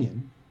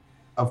opinion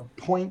of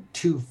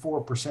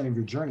 0.24% of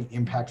your journey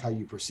impact how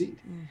you proceed.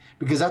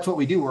 Because that's what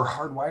we do. We're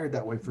hardwired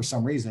that way for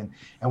some reason.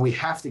 And we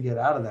have to get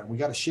out of that. We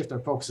got to shift our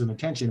focus and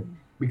attention,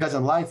 because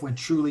in life, we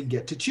truly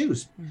get to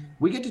choose.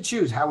 We get to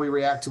choose how we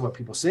react to what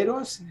people say to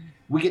us.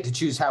 We get to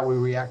choose how we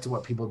react to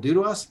what people do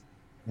to us.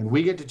 And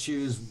we get to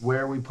choose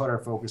where we put our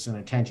focus and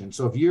attention.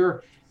 So if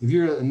you're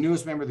the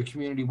newest member of the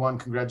community, one,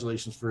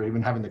 congratulations for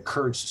even having the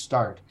courage to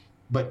start.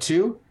 But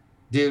two,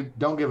 dude,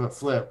 don't give a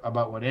flip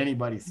about what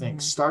anybody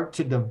thinks. Start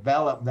to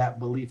develop that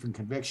belief and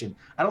conviction.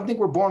 I don't think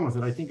we're born with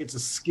it. I think it's a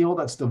skill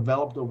that's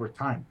developed over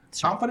time.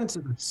 Confidence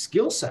is a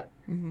skill set.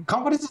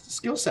 Confidence is a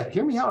skill set.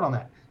 Hear me out on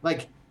that.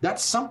 Like,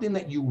 that's something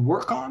that you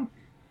work on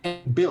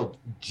and build,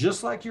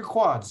 just like your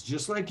quads,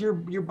 just like your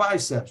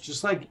biceps,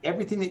 just like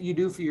everything that you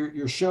do for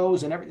your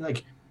shows and everything.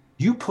 Like,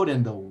 you put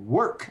in the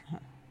work.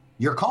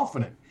 You're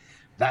confident.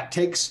 That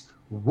takes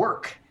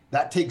work.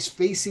 That takes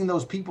facing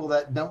those people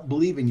that don't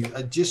believe in you.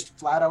 It just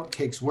flat out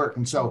takes work.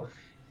 And so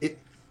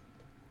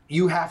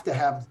you have to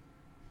have,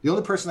 the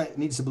only person that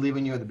needs to believe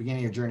in you at the beginning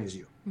of your journey is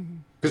you.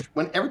 Because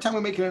every time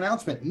we make an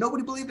announcement,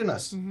 nobody believed in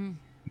us. Nobody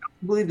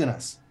believed in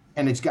us.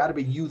 And it's got to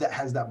be you that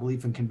has that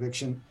belief and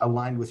conviction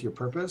aligned with your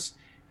purpose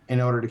in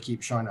order to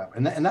keep showing up.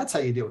 And that's how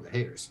you deal with the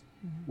haters.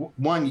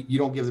 One, you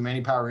don't give them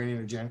any power, any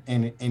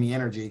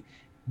energy,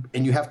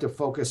 and you have to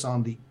focus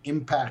on the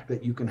impact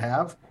that you can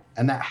have.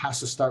 And that has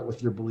to start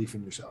with your belief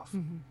in yourself.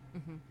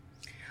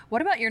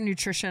 What about your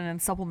nutrition and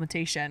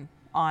supplementation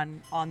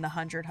on the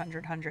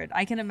 100?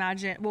 I can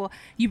imagine. Well,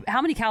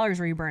 how many calories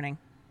were you burning?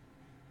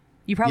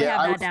 You probably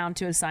have that down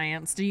to a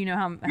science. Do you know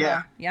how?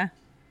 Yeah.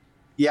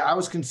 I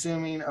was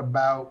consuming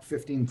about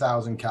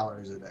 15,000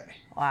 calories a day.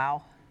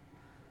 Wow.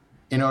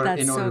 In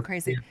order, so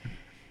crazy.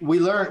 we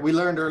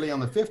learned early on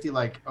the 50,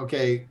 like,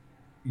 okay,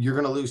 you're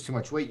going to lose too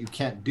much weight. You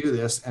can't do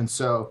this. And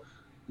so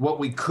what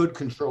we could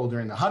control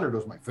during the 100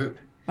 was my food.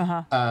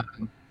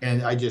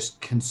 And I just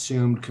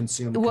consumed.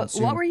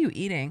 What were you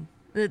eating?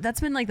 That's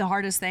been like the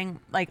hardest thing.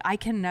 Like I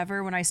can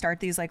never, when I start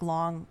these like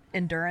long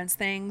endurance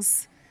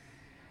things,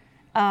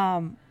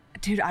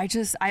 dude,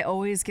 I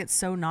always get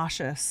so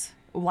nauseous,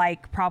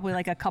 like probably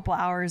like a couple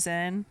hours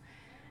in.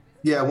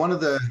 Yeah. One of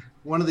the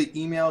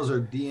emails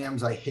or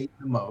DMs I hate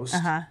the most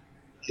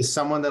is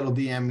someone that'll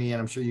DM me,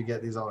 and I'm sure you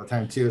get these all the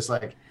time too. It's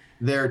like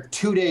they're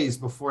 2 days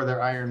before their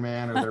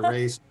Ironman or their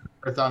race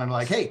marathon, and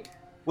like, hey,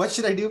 what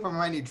should I do for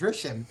my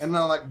nutrition? And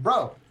I'm like,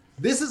 bro,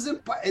 this is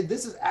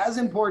as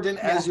important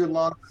as your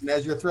long,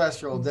 as your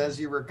thresholds, as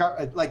your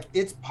recovery. Like,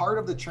 it's part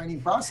of the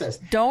training process.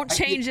 Don't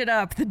change it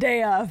up the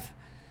day of.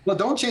 Well,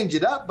 don't change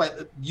it up,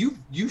 but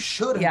you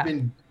should have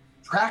been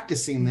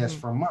practicing this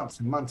for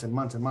months and months and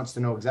months and months to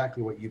know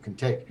exactly what you can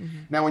take.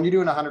 Now, when you're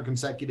doing 100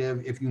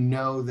 consecutive, if you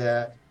know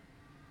that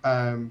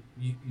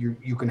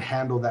you can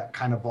handle that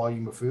kind of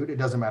volume of food, it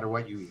doesn't matter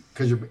what you eat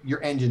because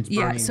your engine's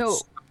burning. Yeah. So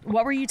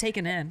what were you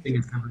taking in?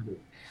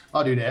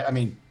 Oh, dude, I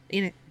mean,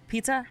 eating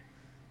pizza.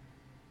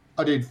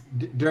 Oh, dude,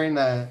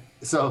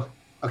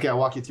 okay, I'll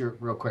walk you through it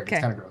real quick.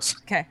 It's kind of gross.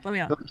 Okay, let me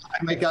know.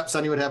 I wake up,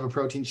 Sunny would have a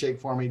protein shake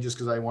for me just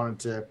because I wanted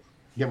to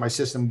get my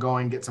system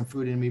going, get some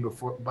food in me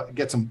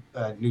get some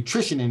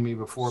nutrition in me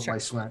before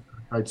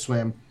I'd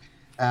swim.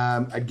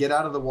 I'd get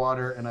out of the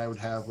water and I would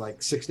have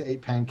like 6 to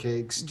 8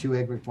 pancakes, 2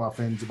 egg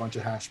McMuffins, a bunch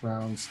of hash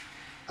browns,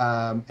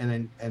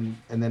 and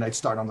then I'd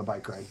start on the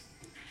bike ride.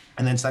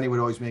 And then Sunny would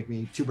always make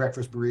me 2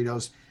 breakfast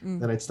burritos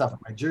that I'd stuff in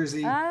my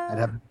jersey.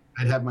 I'd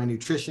have my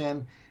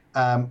nutrition.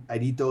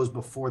 I'd eat those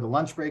before the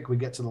lunch break. We'd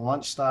get to the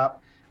lunch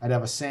stop. I'd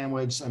have a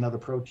sandwich, another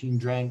protein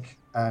drink,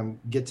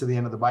 get to the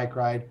end of the bike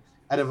ride.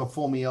 I'd have a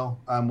full meal,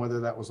 whether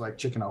that was like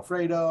chicken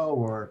Alfredo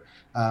or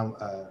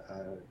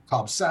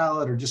Cobb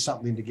salad or just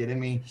something to get in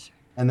me.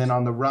 And then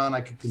on the run,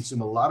 I could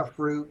consume a lot of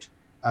fruit,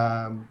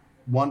 1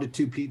 to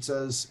 2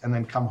 pizzas, and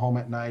then come home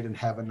at night and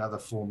have another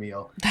full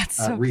meal. That's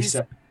so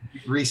reset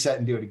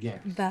and do it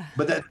again.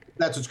 But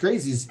that's what's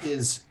crazy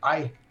is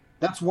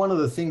that's one of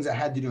the things I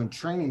had to do in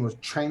training was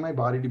train my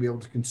body to be able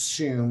to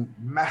consume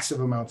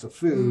massive amounts of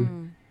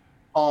food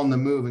on the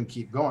move and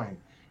keep going.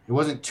 It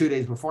wasn't 2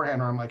 days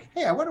beforehand where I'm like,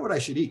 hey, I wonder what I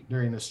should eat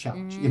during this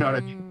challenge. You know what I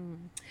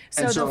mean?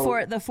 So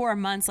the 4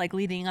 months, like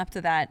leading up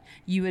to that,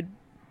 you would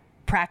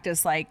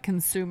practice like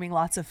consuming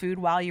lots of food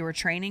while you were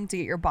training to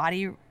get your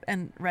body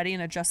and ready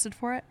and adjusted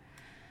for it?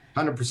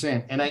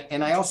 100%.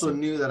 And I also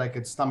knew that I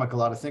could stomach a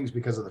lot of things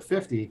because of the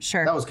 50.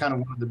 Sure. That was kind of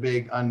one of the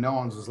big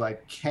unknowns was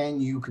like, can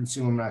you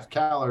consume enough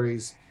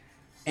calories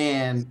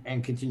and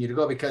continue to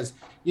go? Because,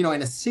 in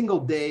a single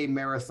day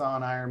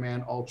marathon,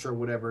 Ironman, ultra,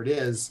 whatever it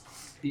is,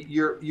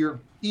 you're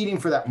eating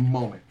for that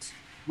moment.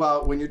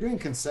 Well, when you're doing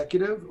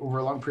consecutive over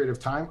a long period of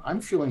time,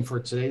 I'm fueling for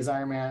today's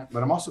Ironman,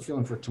 but I'm also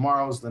fueling for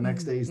tomorrow's, the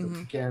next day's, the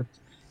weekend,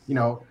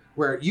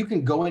 where you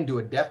can go into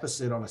a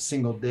deficit on a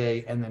single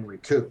day and then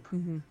recoup,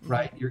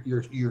 right?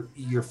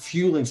 Your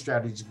fueling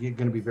strategy is going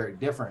to be very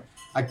different.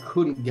 I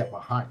couldn't get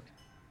behind.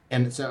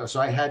 And so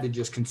I had to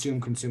just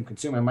consume.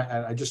 And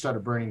I just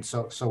started burning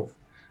so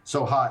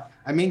hot.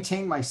 I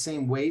maintained my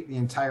same weight the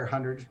entire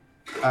 100,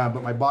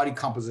 but my body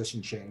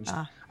composition changed.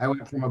 I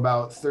went from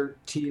about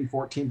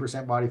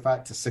 14% body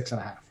fat to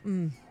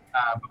 6.5,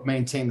 but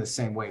maintained the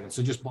same weight. And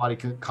so just body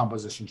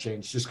composition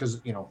changed just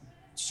because,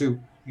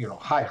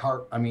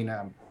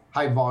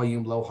 high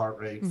volume, low heart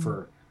rate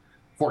for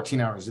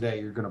 14 hours a day,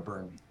 you're going to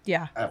burn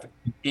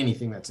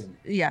anything that's in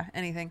you. Yeah,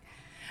 anything.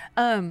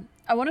 I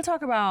want to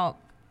talk about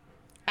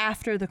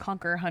after the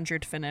Conquer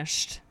 100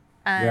 finished.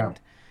 And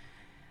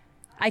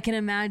I can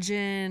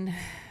imagine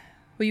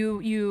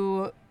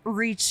you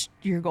reached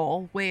your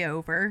goal way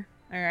over.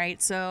 All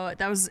right. So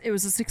it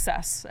was a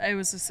success.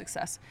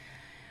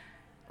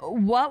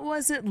 What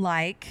was it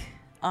like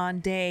on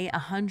day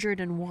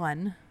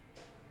 101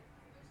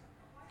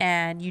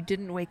 and you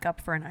didn't wake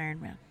up for an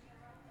Ironman?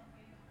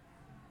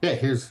 Okay,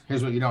 here's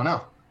what you don't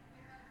know.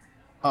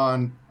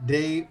 On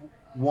day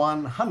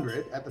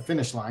 100 at the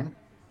finish line,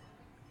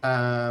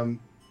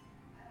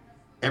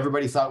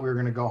 everybody thought we were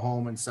going to go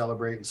home and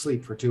celebrate and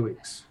sleep for 2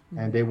 weeks,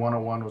 and day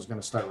 101 was going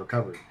to start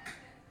recovery.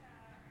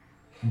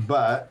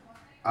 But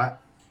I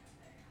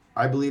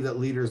believe that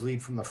leaders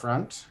lead from the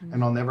front,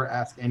 and I'll never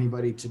ask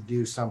anybody to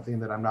do something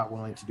that I'm not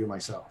willing to do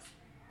myself.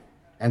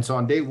 And so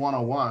on day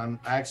 101,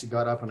 I actually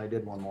got up and I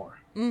did one more.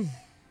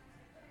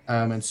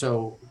 And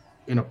so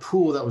in a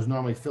pool that was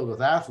normally filled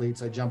with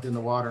athletes, I jumped in the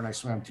water and I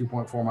swam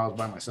 2.4 miles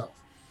by myself.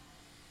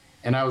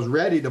 And I was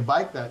ready to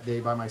bike that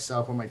day by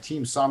myself when my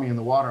team saw me in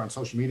the water on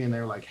social media, and they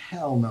were like,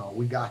 hell no,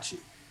 we got you.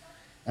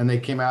 And they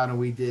came out and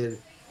we did.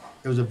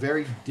 It was a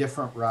very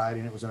different ride,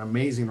 and it was an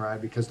amazing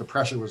ride because the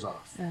pressure was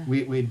off. Yeah.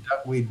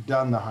 We'd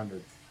done the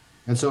 100.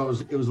 And so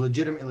it was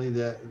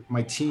legitimately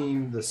my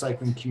team, the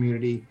cycling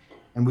community,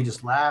 and we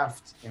just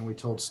laughed and we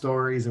told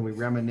stories and we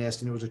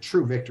reminisced, and it was a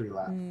true victory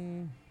lap.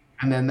 And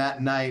then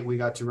that night we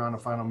got to run a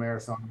final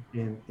marathon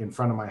in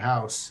front of my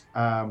house.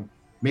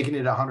 making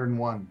it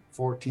 101,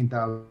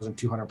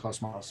 14,200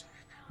 plus miles,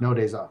 no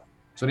days off.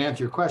 So to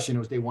answer your question, it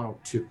was day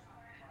 102,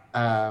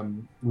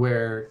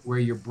 where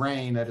your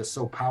brain that is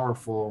so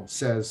powerful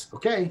says,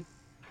 okay,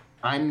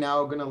 I'm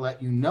now going to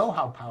let you know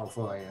how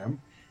powerful I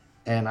am.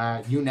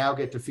 And you now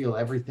get to feel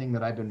everything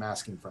that I've been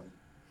masking from you.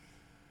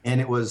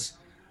 And it was,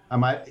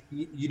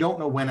 you don't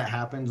know when it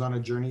happens on a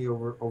journey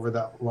over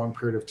that long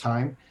period of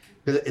time.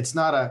 Because it's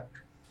not a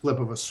flip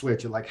of a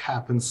switch. It like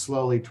happens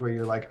slowly to where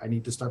you're like, I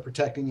need to start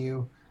protecting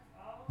you.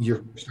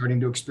 You're starting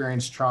to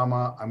experience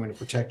trauma. I'm going to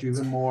protect you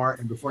even more.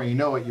 And before you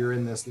know it, you're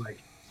in this,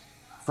 like,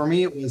 for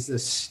me, it was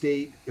this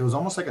state. It was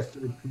almost like a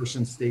third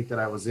person state that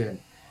I was in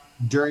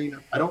during,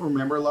 I don't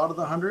remember a lot of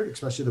the 100,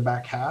 especially the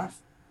back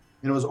half.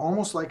 And it was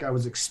almost like I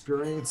was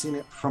experiencing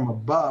it from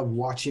above,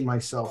 watching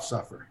myself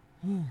suffer.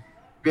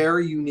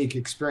 Very unique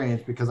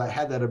experience because I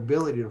had that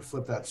ability to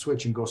flip that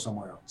switch and go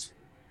somewhere else.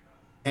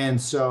 And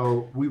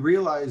so we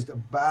realized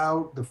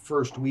about the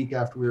first week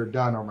after we were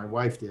done, or my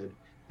wife did,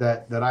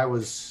 that I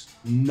was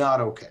not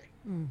okay,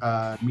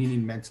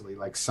 meaning mentally,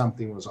 like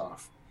something was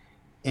off.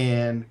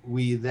 And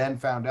we then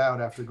found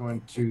out after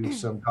going to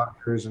some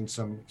doctors and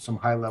some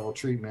high level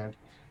treatment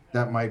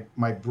that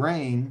my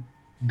brain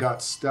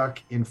got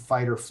stuck in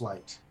fight or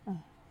flight.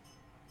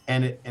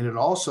 And it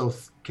also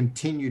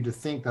continued to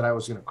think that I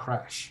was going to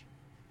crash.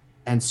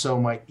 And so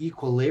my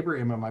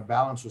equilibrium and my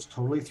balance was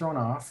totally thrown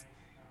off.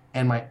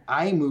 And my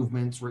eye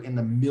movements were in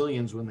the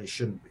millions when they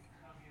shouldn't be.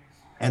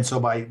 And so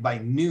by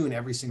noon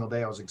every single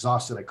day, I was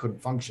exhausted. I couldn't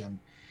function.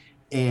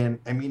 And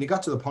I mean, it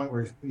got to the point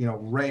where,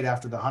 right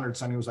after the 100,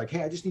 Sonny was like,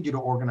 hey, I just need you to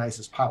organize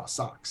this pile of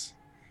socks.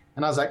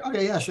 And I was like,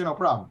 okay, yeah, sure, no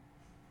problem.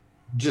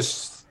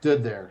 Just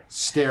stood there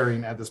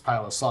staring at this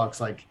pile of socks,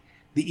 like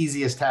the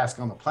easiest task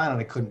on the planet.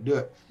 I couldn't do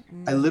it.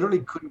 I literally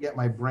couldn't get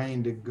my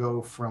brain to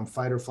go from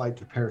fight or flight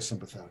to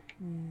parasympathetic.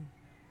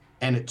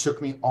 And it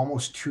took me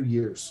almost 2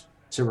 years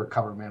to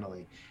recover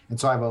mentally. And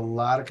so I have a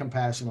lot of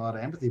compassion, a lot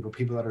of empathy for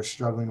people that are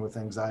struggling with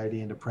anxiety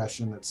and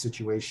depression that's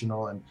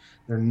situational, and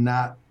they're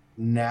not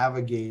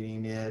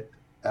navigating it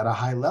at a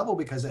high level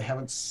because they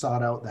haven't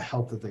sought out the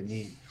help that they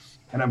need.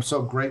 And I'm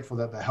so grateful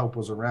that the help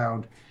was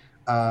around,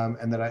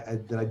 and that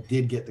I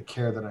did get the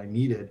care that I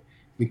needed,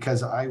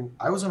 because I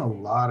was in a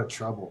lot of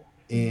trouble.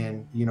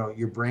 And,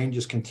 your brain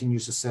just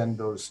continues to send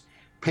those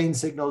pain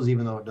signals,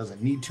 even though it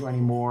doesn't need to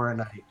anymore.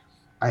 And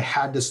I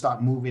had to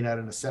stop moving out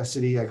of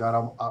necessity. I got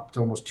up to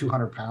almost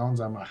 200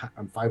 pounds. I'm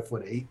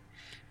 5'8".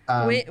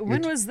 Wait,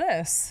 when was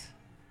this?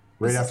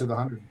 Right after the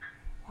 100.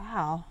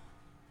 Wow.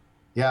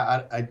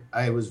 Yeah,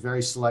 I was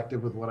very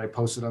selective with what I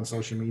posted on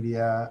social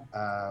media.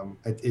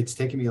 It's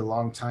taken me a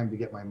long time to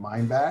get my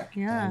mind back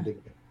and to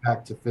get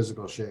back to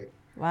physical shape.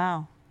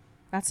 Wow.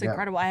 That's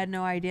incredible. I had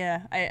no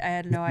idea. I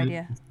had no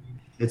idea.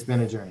 It's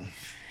been a journey.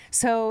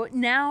 So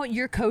now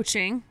you're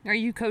coaching. Are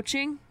you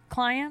coaching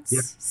clients?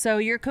 Yeah. So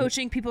you're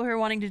coaching people who are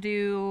wanting to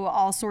do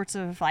all sorts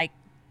of like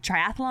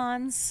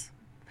triathlons.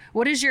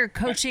 What is your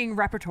coaching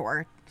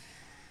repertoire?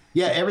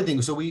 Yeah,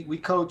 everything. So we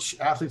coach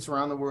athletes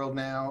around the world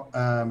now.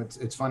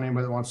 It's fun.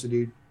 Anybody that wants to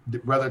do,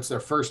 whether it's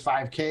their first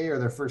 5K or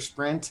their first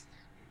sprint,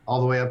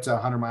 all the way up to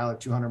 100 miler,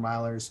 200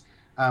 milers.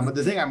 But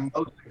the thing I'm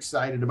most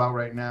excited about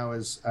right now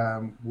is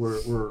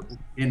we're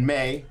in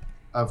May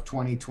of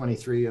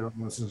 2023. I don't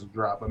know if this is a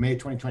drop, but May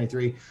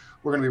 2023,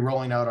 we're going to be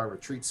rolling out our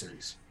retreat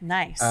series.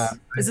 Nice.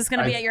 Is this going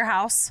to be at your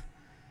house?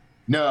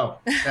 No,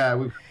 we've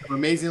got some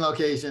amazing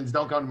locations.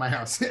 Don't come to my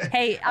house.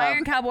 Hey,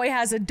 Iron Cowboy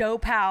has a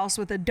dope house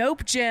with a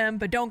dope gym,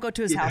 but don't go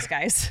to his house,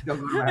 guys.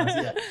 Don't go to my house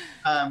yet.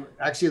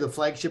 Actually, the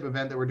flagship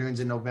event that we're doing is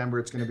in November.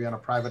 It's going to be on a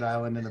private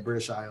island in the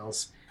British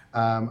Isles.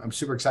 I'm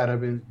super excited. I've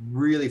been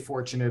really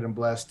fortunate and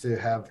blessed to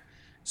have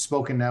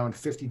spoken now in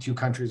 52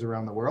 countries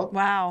around the world.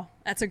 Wow,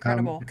 that's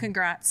incredible.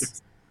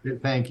 Congrats.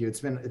 Thank you. It's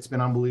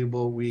been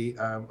unbelievable. We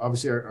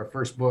obviously our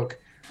first book,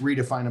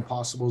 Redefine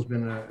Impossible, has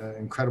been an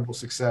incredible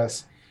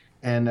success.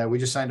 And we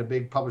just signed a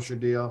big publisher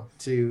deal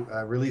to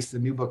release the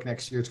new book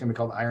next year. It's going to be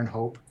called Iron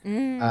Hope,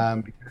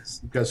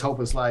 because hope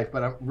is life.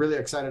 But I'm really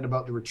excited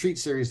about the retreat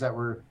series that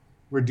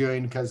we're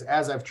doing, because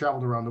as I've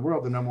traveled around the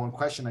world, the number one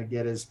question I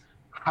get is,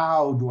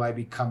 how do I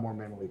become more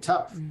mentally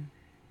tough?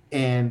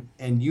 And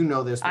you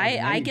know this.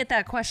 I get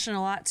that question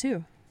a lot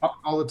too.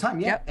 All the time,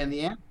 yeah. Yep.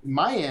 And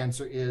my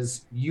answer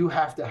is, you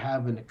have to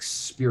have an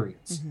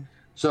experience.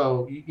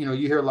 So, you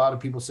hear a lot of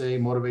people say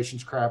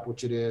motivation's crap,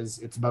 which it is.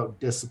 It's about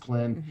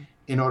discipline.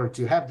 In order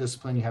to have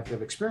discipline, you have to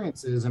have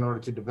experiences in order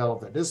to develop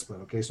that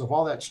discipline. Okay, so if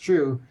all that's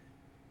true,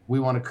 we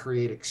want to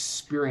create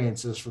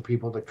experiences for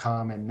people to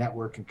come and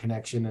network and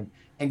connection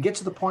and get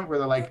to the point where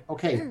they're like,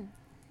 okay,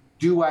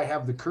 do I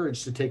have the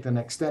courage to take the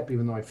next step,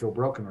 even though I feel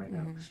broken right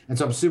now? And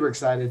so I'm super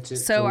excited to.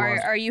 So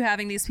are you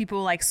having these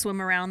people like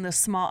swim around this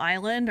small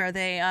island? Are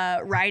they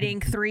riding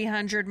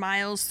 300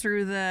 miles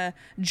through the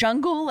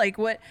jungle? Like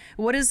what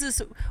is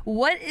this?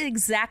 What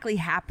exactly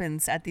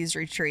happens at these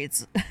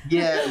retreats?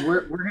 Yeah,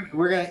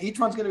 we're gonna each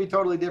one's gonna be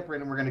totally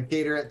different, and we're gonna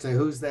cater it to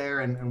who's there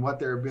and what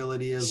their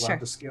ability is. We'll have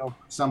to scale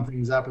some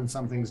things up and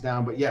some things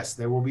down. But yes,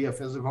 there will be a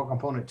physical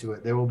component to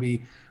it. There will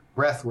be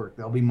breath work.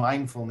 There'll be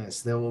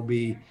mindfulness. There will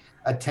be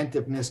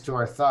attentiveness to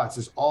our thoughts.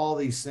 There's all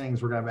these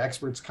things. We're going to have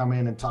experts come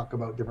in and talk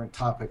about different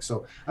topics.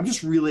 So I'm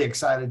just really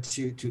excited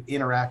to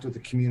interact with the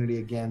community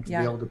again, to be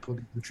able to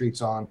put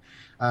retreats on.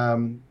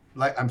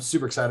 Like I'm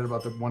super excited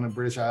about the one in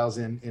British Isles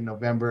in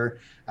November.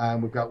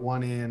 We've got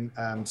one in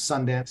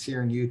Sundance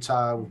here in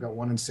Utah. We've got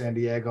one in San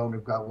Diego, and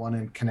we've got one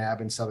in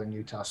Kanab in southern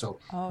Utah. So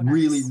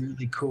really,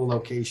 really cool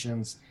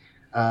locations.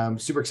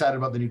 Super excited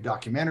about the new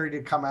documentary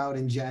to come out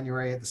in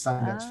January at the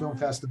Sundance Film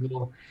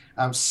Festival.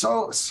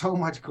 So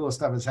much cool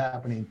stuff is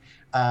happening.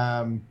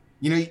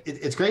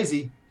 It's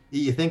crazy.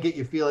 You think it,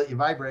 you feel it, you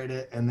vibrate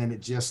it, and then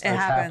it just starts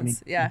happening.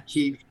 Yeah.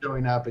 You keep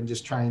showing up and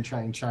just trying.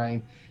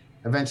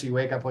 Eventually you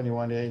wake up on you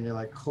one day and you're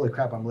like, holy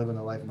crap, I'm living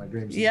the life of my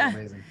dreams. This is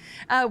amazing.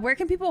 Where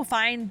can people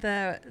find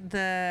the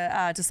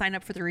to sign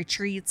up for the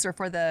retreats or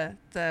for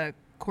the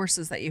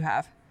courses that you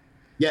have?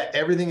 Yeah,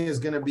 everything is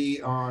going to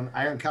be on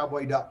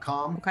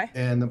ironcowboy.com. Okay.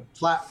 And the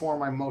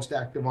platform I'm most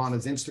active on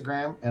is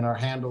Instagram, and our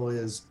handle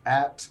is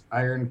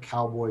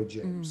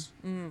 @IronCowboyJames.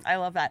 I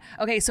love that.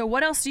 Okay, so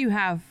what else do you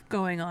have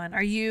going on?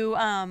 Are you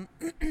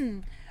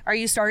are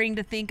you starting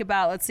to think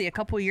about, let's see, a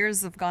couple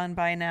years have gone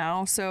by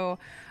now, so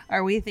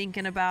are we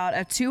thinking about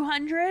a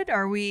 200?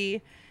 Are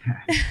we?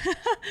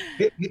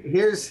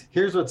 Here's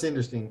what's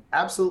interesting.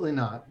 Absolutely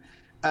not.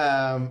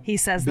 He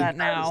says that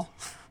now.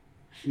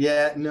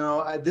 Yeah,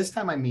 no, this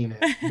time I mean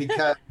it,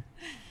 because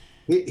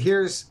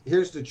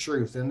here's the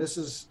truth. And this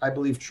is, I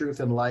believe,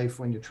 truth in life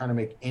when you're trying to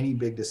make any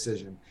big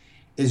decision,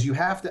 is you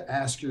have to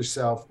ask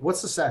yourself,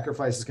 what's the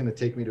sacrifice it's going to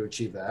take me to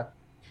achieve that?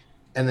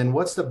 And then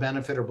what's the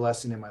benefit or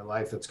blessing in my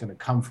life that's going to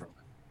come from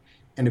it?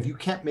 And if you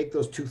can't make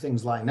those two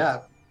things line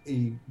up,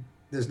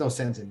 there's no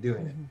sense in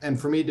doing it. And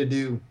for me to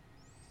do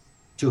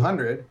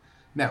 200,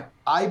 now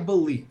I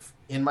believe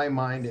in my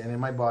mind and in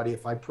my body,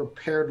 if I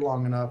prepared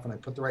long enough and I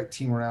put the right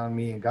team around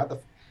me and got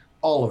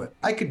all of it,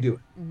 I could do it.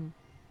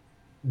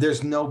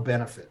 There's no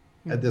benefit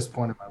at this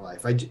point in my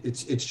life.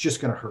 It's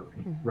just going to hurt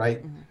me,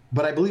 right?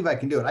 But I believe I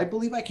can do it. I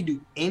believe I can do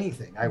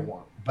anything I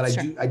want, but I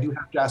do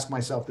have to ask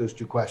myself those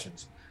two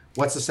questions.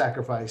 What's the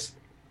sacrifice?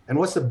 And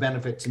what's the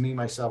benefit to me,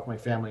 myself, my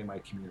family, and my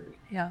community?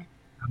 Yeah.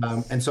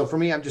 And so for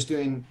me, I'm just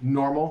doing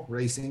normal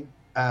racing.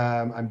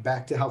 I'm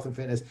back to health and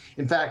fitness.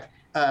 In fact,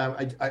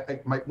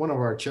 one of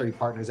our charity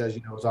partners, as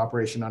you know, is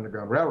Operation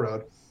Underground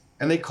Railroad.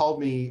 And they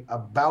called me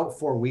about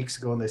 4 weeks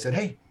ago and they said,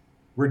 hey,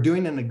 we're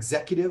doing an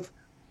executive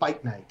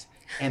fight night.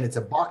 And it's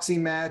a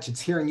boxing match.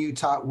 It's here in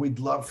Utah. We'd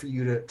love for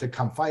you to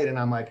come fight. And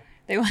I'm like,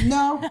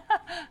 no,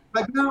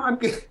 I'm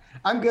good.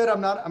 I'm good.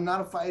 I'm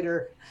not a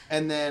fighter.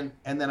 And then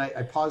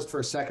I paused for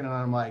a second and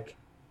I'm like,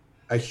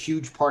 a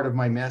huge part of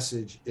my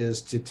message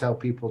is to tell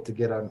people to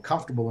get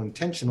uncomfortable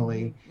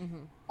intentionally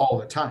all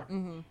the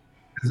time.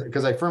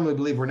 Because I firmly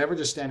believe we're never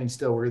just standing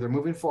still. We're either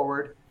moving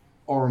forward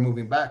or we're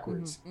moving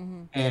backwards.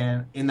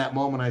 And in that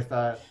moment, I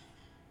thought,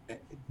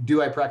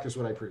 do I practice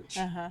what I preach?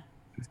 So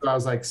I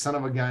was like, son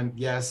of a gun,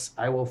 yes,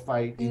 I will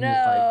fight in your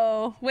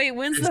fight. Wait,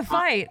 when's the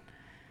fight?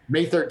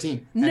 May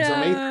 13th. No.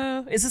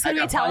 And so is this going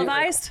to be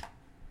televised?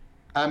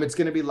 It's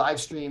going to be live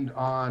streamed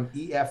on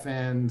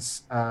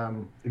EFN's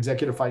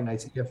Executive Fight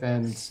Nights,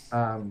 EFN's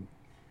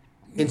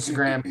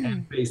Instagram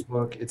and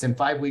Facebook. It's in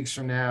 5 weeks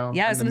from now.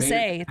 Yeah, I was going to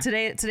say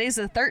today's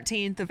the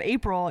 13th of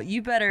April.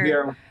 You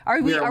better.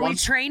 Are we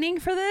training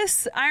for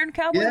this, Iron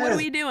Cowboy? Yes. What are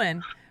we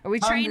doing? Are we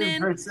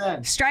training?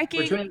 100%.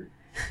 Striking?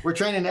 We're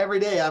training every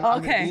day. I'm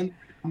going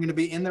to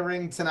be in the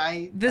ring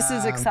tonight. This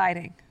is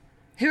exciting.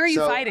 Who are you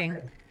fighting?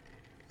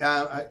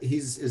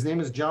 His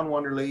name is John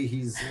Wonderly.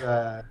 He's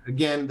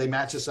again, they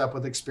match us up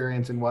with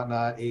experience and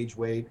whatnot, age,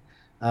 weight.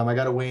 I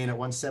got to weigh in at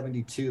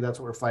 172. That's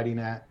what we're fighting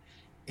at.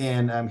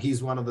 And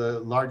he's one of the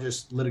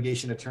largest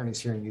litigation attorneys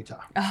here in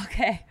Utah.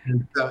 Okay.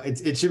 And so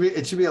it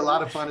should be a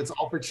lot of fun. It's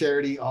all for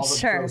charity. All the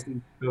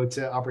proceeds go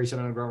to Operation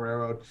Underground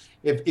Railroad.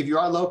 If you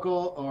are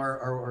local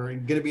or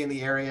going to be in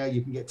the area,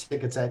 you can get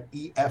tickets at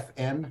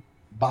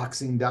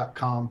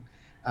efnboxing.com.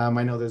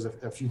 I know there's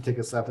a few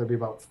tickets left. There'll be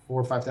about 4,000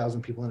 or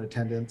 5,000 people in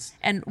attendance.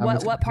 And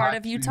what part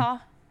of Utah?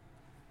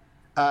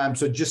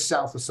 So just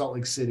south of Salt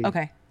Lake City.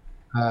 Okay.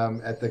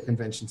 At the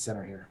convention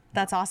center here.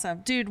 That's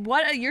awesome, dude.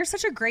 You're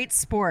such a great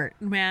sport,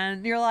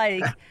 man. You're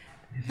like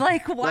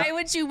why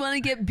would you want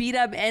to get beat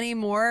up any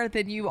more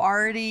than you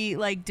already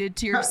did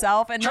to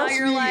yourself? And now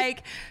you're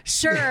like,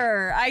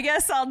 sure, I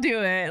guess I'll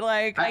do it.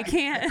 I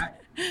can't.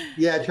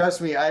 Yeah, trust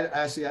me. I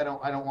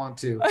don't want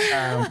to.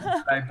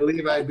 I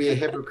believe I'd be a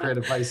hypocrite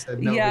if I said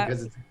no,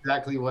 because it's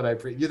exactly what I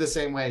preach. You're the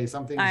same way.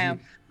 Some things, a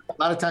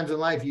lot of times in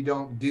life, you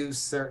don't do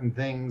certain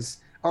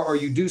things, or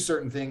you do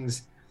certain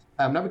things,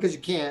 not because you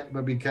can't,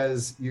 but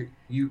because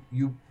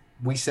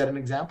we set an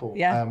example.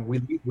 Yeah.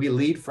 We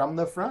lead from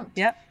the front.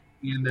 Yep.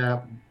 And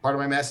part of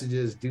my message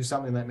is do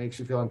something that makes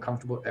you feel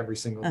uncomfortable every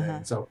single day.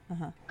 And so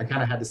I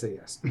kind of had to say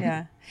yes.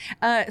 Yeah.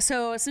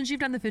 So since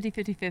you've done the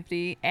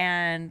 50-50-50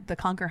 and the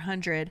Conquer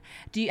 100,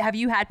 have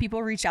you had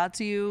people reach out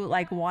to you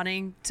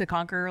wanting to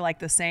conquer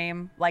the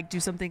same, do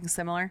something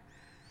similar?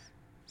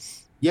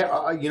 Yeah.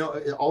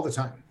 All the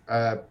time.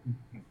 I've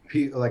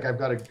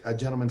got a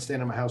gentleman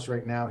staying in my house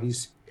right now.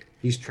 He's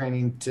He's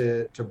training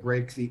to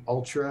break the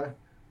ultra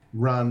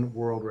run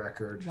world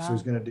record. Wow. So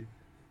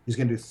he's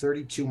gonna do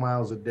 32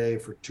 miles a day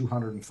for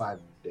 205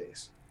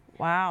 days.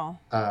 Wow.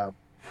 So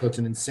it's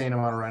an insane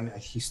amount of run.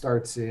 He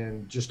starts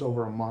in just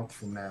over a month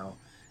from now.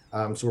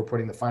 So we're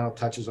putting the final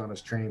touches on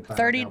his training plan.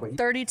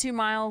 32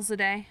 miles a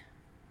day.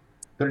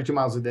 32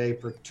 miles a day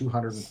for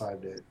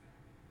 205 days.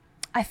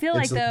 I feel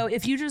like though,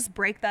 if you just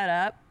break that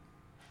up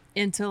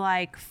into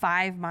like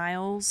 5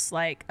 miles,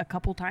 like a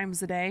couple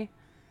times a day.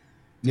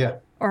 Yeah.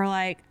 Or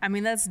like, I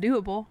mean, that's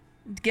doable.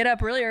 Get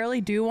up really early,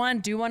 do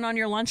one on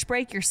your lunch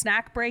break, your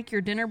snack break,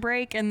 your dinner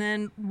break, and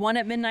then one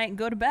at midnight and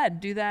go to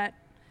bed. Do that,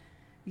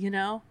 you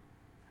know?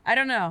 I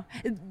don't know.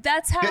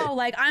 That's how,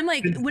 like, I'm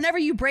like, whenever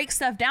you break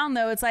stuff down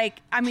though, it's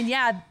like, I mean,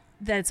 yeah,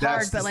 that's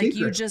hard, but like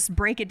you just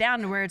break it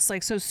down to where it's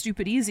like so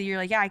stupid easy. You're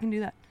like, yeah, I can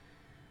do that.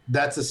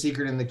 That's the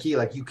secret and the key.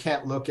 Like, you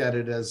can't look at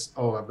it as,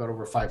 oh, I've got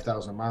over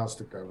 5,000 miles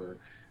to cover.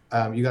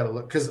 You got to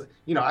look, because,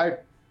 you know,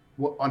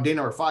 on day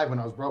number 5, when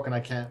I was broken, I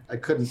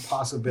couldn't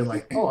possibly been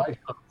like, oh, I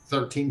have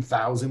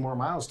 13,000 more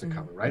miles to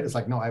cover, right? It's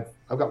like, no, I've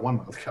got 1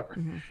 mile to cover,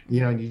 you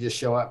know, and you just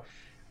show up.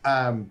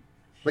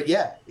 But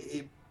yeah,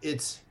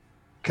 it's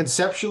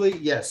conceptually,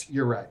 yes,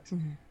 you're right.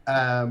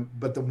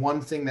 But the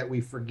one thing that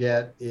we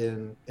forget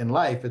in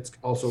life, it's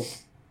also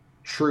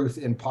truth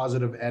in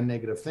positive and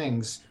negative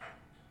things,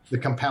 the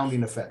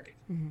compounding effect.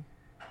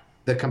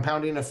 The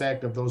compounding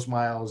effect of those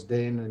miles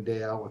day in and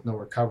day out with no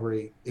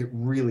recovery, it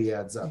really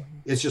adds up.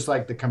 It's just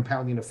like the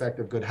compounding effect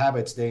of good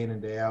habits day in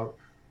and day out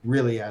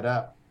really add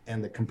up.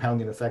 And the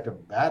compounding effect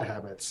of bad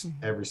habits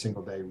every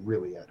single day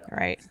really add up.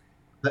 Right.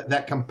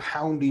 That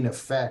compounding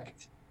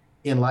effect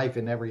in life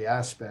in every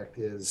aspect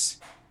is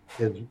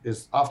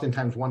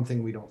oftentimes one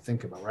thing we don't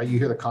think about, right? You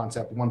hear the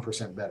concept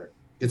 1% better.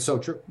 It's so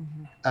true.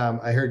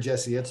 I heard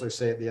Jesse Itzler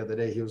say it the other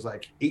day. He was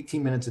like,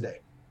 18 minutes a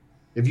day.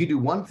 If you do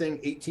one thing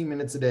 18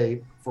 minutes a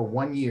day for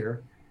 1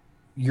 year,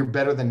 you're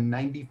better than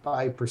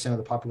 95% of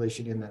the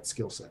population in that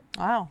skill set.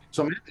 Wow.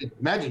 So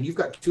imagine you've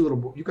got two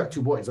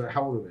boys.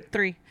 How old are they?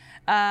 3.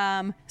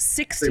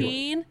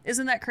 16.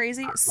 Isn't that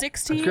crazy?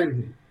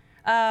 16.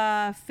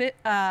 That's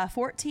crazy.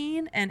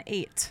 14 and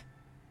 8.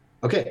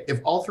 Okay, if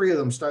all 3 of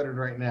them started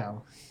right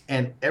now,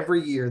 and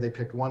every year they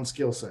picked one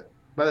skill set,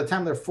 by the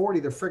time they're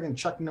 40, they're friggin'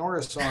 Chuck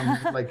Norris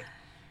on like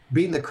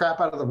beating the crap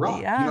out of the rock.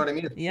 Yeah. You know what I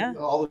mean? Yeah.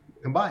 All of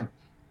them combined.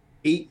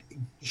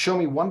 Show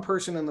me one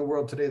person in the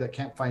world today that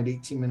can't find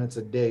 18 minutes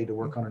a day to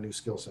work on a new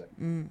skill set.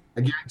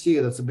 I guarantee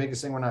you that's the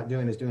biggest thing we're not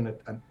doing is doing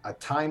a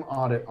time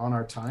audit on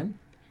our time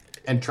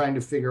and trying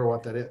to figure out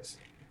what that is.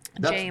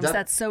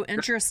 That's so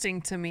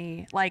interesting to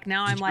me. Like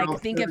now I'm like,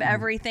 think of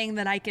everything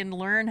that I can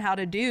learn how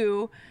to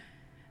do.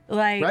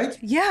 Like, right?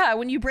 Yeah,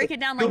 when you break it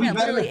down like that,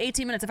 literally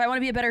 18 minutes. If I want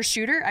to be a better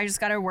shooter, I just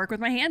got to work with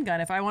my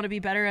handgun. If I want to be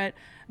better at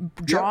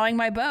drawing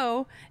my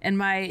bow and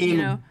my,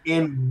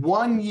 in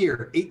 1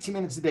 year, 18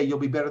 minutes a day, you'll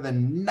be better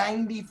than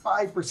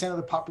 95% of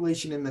the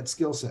population in that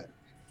skill set.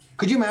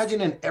 Could you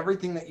imagine in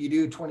everything that you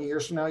do 20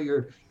 years from now,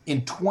 you're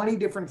in 20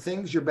 different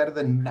things, you're better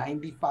than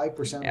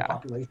 95% of the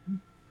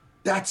population?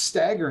 That's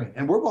staggering.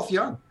 And we're both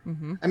young.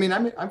 I mean,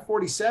 I'm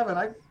 47.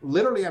 I'm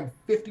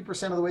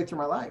 50% of the way through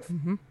my life.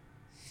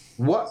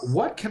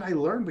 What can I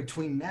learn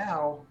between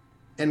now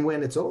and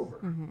when it's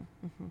over?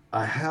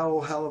 A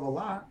hell of a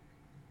lot.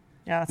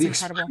 Yeah, that's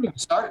incredible.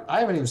 I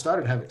haven't even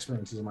started to have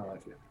experiences in my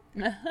life yet.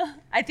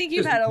 I think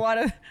you've had a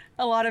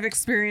lot of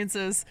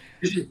experiences.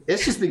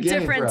 It's just beginning.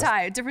 Different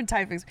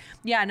types.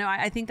 Yeah, no,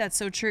 I think that's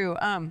so true.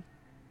 I've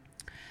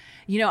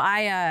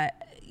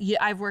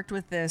worked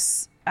with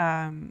this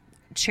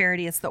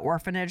charity. It's the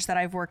orphanage that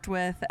I've worked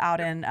with out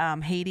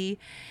in Haiti.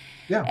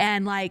 Yeah.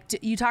 And like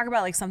you talk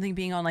about like something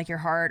being on like your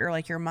heart or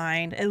like your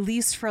mind, at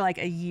least for like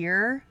a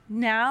year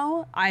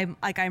now,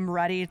 I'm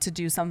ready to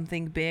do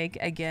something big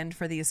again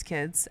for these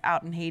kids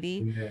out in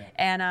Haiti. Yeah.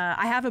 And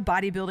I have a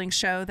bodybuilding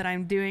show that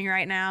I'm doing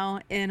right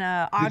now in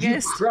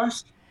August.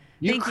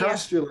 You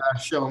crushed your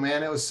last show,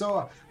 man. It was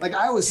so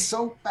I was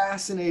so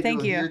fascinated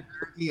with your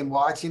journey and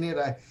watching it.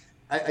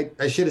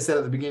 I should have said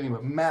at the beginning,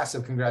 but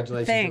massive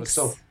congratulations. Thanks.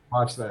 It was so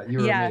watch that. You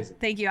were amazing.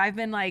 Thank you. I've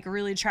been like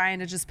really trying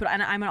to just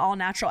I'm an all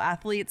natural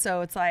athlete.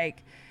 So it's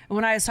like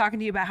when I was talking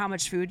to you about how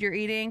much food you're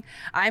eating,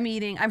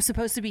 I'm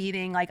supposed to be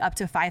eating like up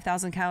to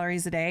 5,000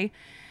 calories a day.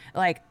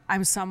 Like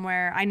I'm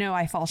somewhere, I know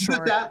I fall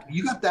short.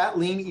 You got that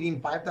lean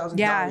eating 5,000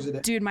 calories a day?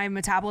 Dude, my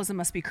metabolism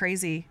must be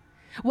crazy.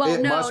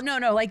 Well,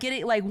 no. Like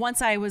getting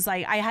once I was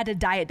like, I had to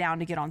diet down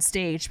to get on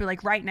stage, but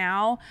like right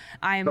now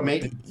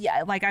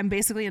I'm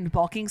basically in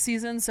bulking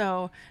season.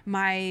 So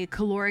my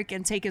caloric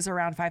intake is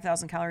around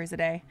 5,000 calories a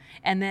day.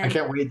 And then I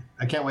can't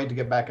wait to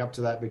get back up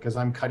to that because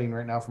I'm cutting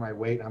right now for my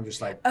weight. I'm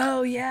just like,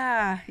 oh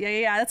yeah.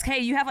 That's okay.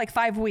 You have like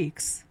 5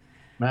 weeks.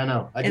 I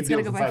know. It's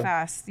going to go by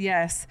fast.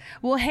 Yes.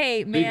 Well,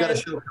 hey, man. You've got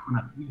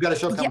a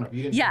show coming up.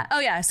 Yeah. Oh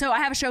yeah. So I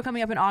have a show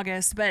coming up in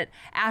August, but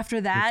after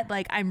that,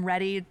 like I'm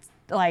ready.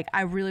 Like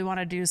I really want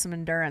to do some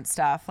endurance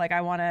stuff. Like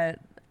I want to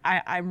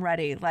I'm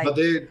ready. Like, well,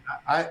 dude,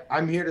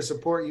 I'm here to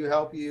support you,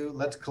 help you.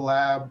 Let's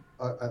collab.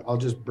 I'll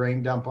just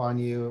brain dump on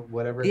you,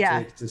 whatever it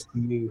takes to see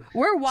you.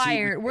 We're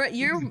wired.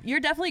 You're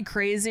definitely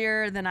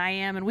crazier than I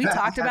am, and we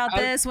talked about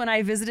this when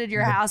I visited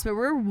your house. But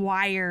we're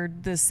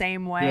wired the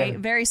same way,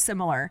 very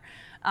similar.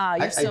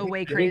 You're still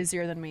way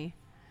crazier than me.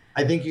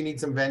 I think you need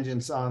some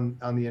vengeance on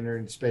the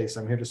internet space.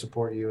 I'm here to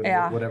support you,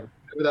 and whatever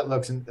that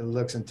looks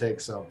and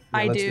takes. So yeah,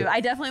 I do. I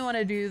definitely want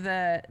to do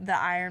the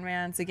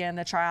Ironmans again,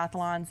 the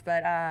triathlons,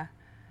 but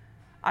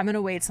I'm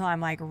gonna wait till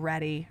I'm like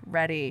ready.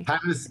 Time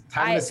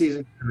of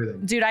season,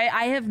 everything. Dude,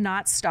 I have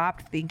not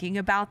stopped thinking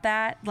about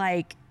that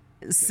like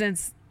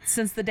since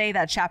the day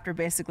that chapter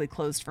basically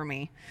closed for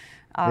me.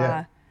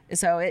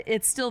 So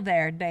it's still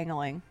there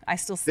dangling. I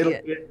still see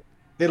it.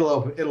 It'll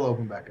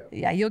open back up.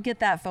 Yeah, you'll get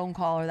that phone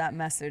call or that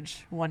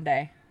message one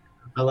day.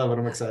 I love it.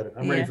 I'm excited.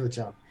 I'm ready for the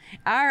challenge.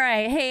 All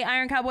right. Hey,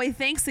 Iron Cowboy,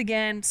 thanks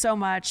again so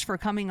much for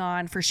coming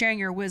on, for sharing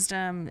your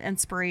wisdom,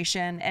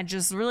 inspiration, and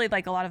just really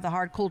like a lot of the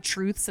hard, cold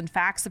truths and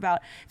facts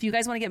about if you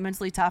guys want to get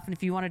mentally tough and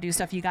if you want to do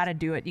stuff, you got to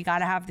do it. You got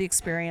to have the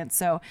experience.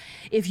 So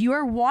if you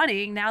are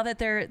wanting, now that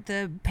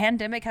the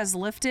pandemic has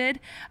lifted,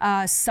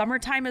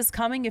 summertime is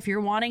coming. If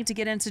you're wanting to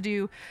get into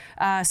do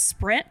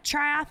sprint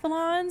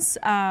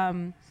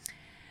triathlons,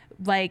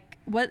 like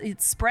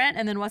it's sprint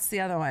and then what's the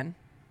other one?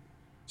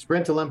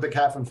 Sprint, Olympic,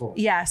 half and full.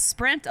 Yeah,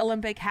 sprint,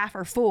 Olympic, half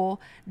or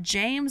full.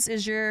 James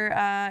is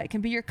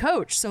can be your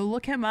coach. So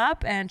look him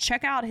up and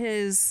check out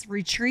his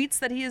retreats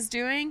that he is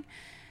doing.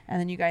 And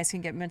then you guys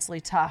can get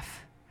mentally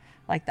tough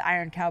like the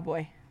Iron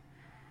Cowboy.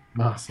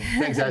 Awesome.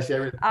 Thanks,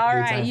 Ashley. All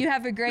right. You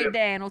have a great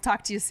day and we'll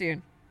talk to you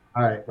soon.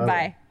 All right.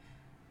 Bye.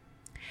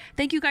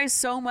 Thank you guys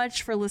so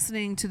much for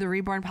listening to the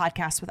Reborn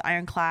podcast with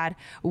Ironclad.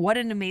 What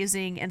an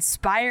amazing,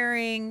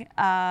 inspiring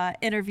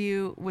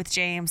interview with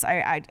James.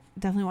 I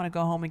definitely want to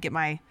go home and get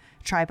my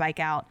tri bike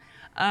out.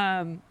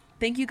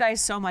 Thank you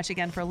guys so much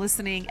again for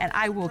listening, and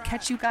I will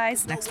catch you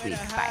guys next week.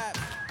 Bye.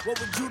 What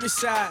would you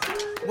decide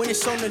when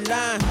it's on the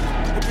line?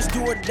 If it's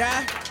do or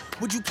die?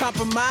 Would you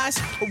compromise,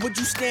 or would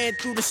you stand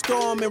through the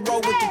storm and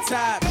roll with the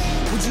tide?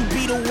 Would you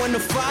be the one to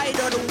fight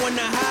or the one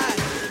to hide?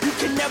 You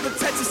can never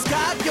touch the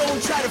sky if you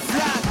don't try to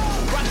fly.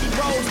 Rocky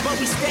roads, but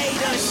we stayed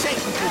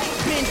unshakable.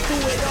 Been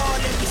through it all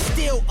and we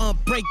still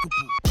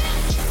unbreakable.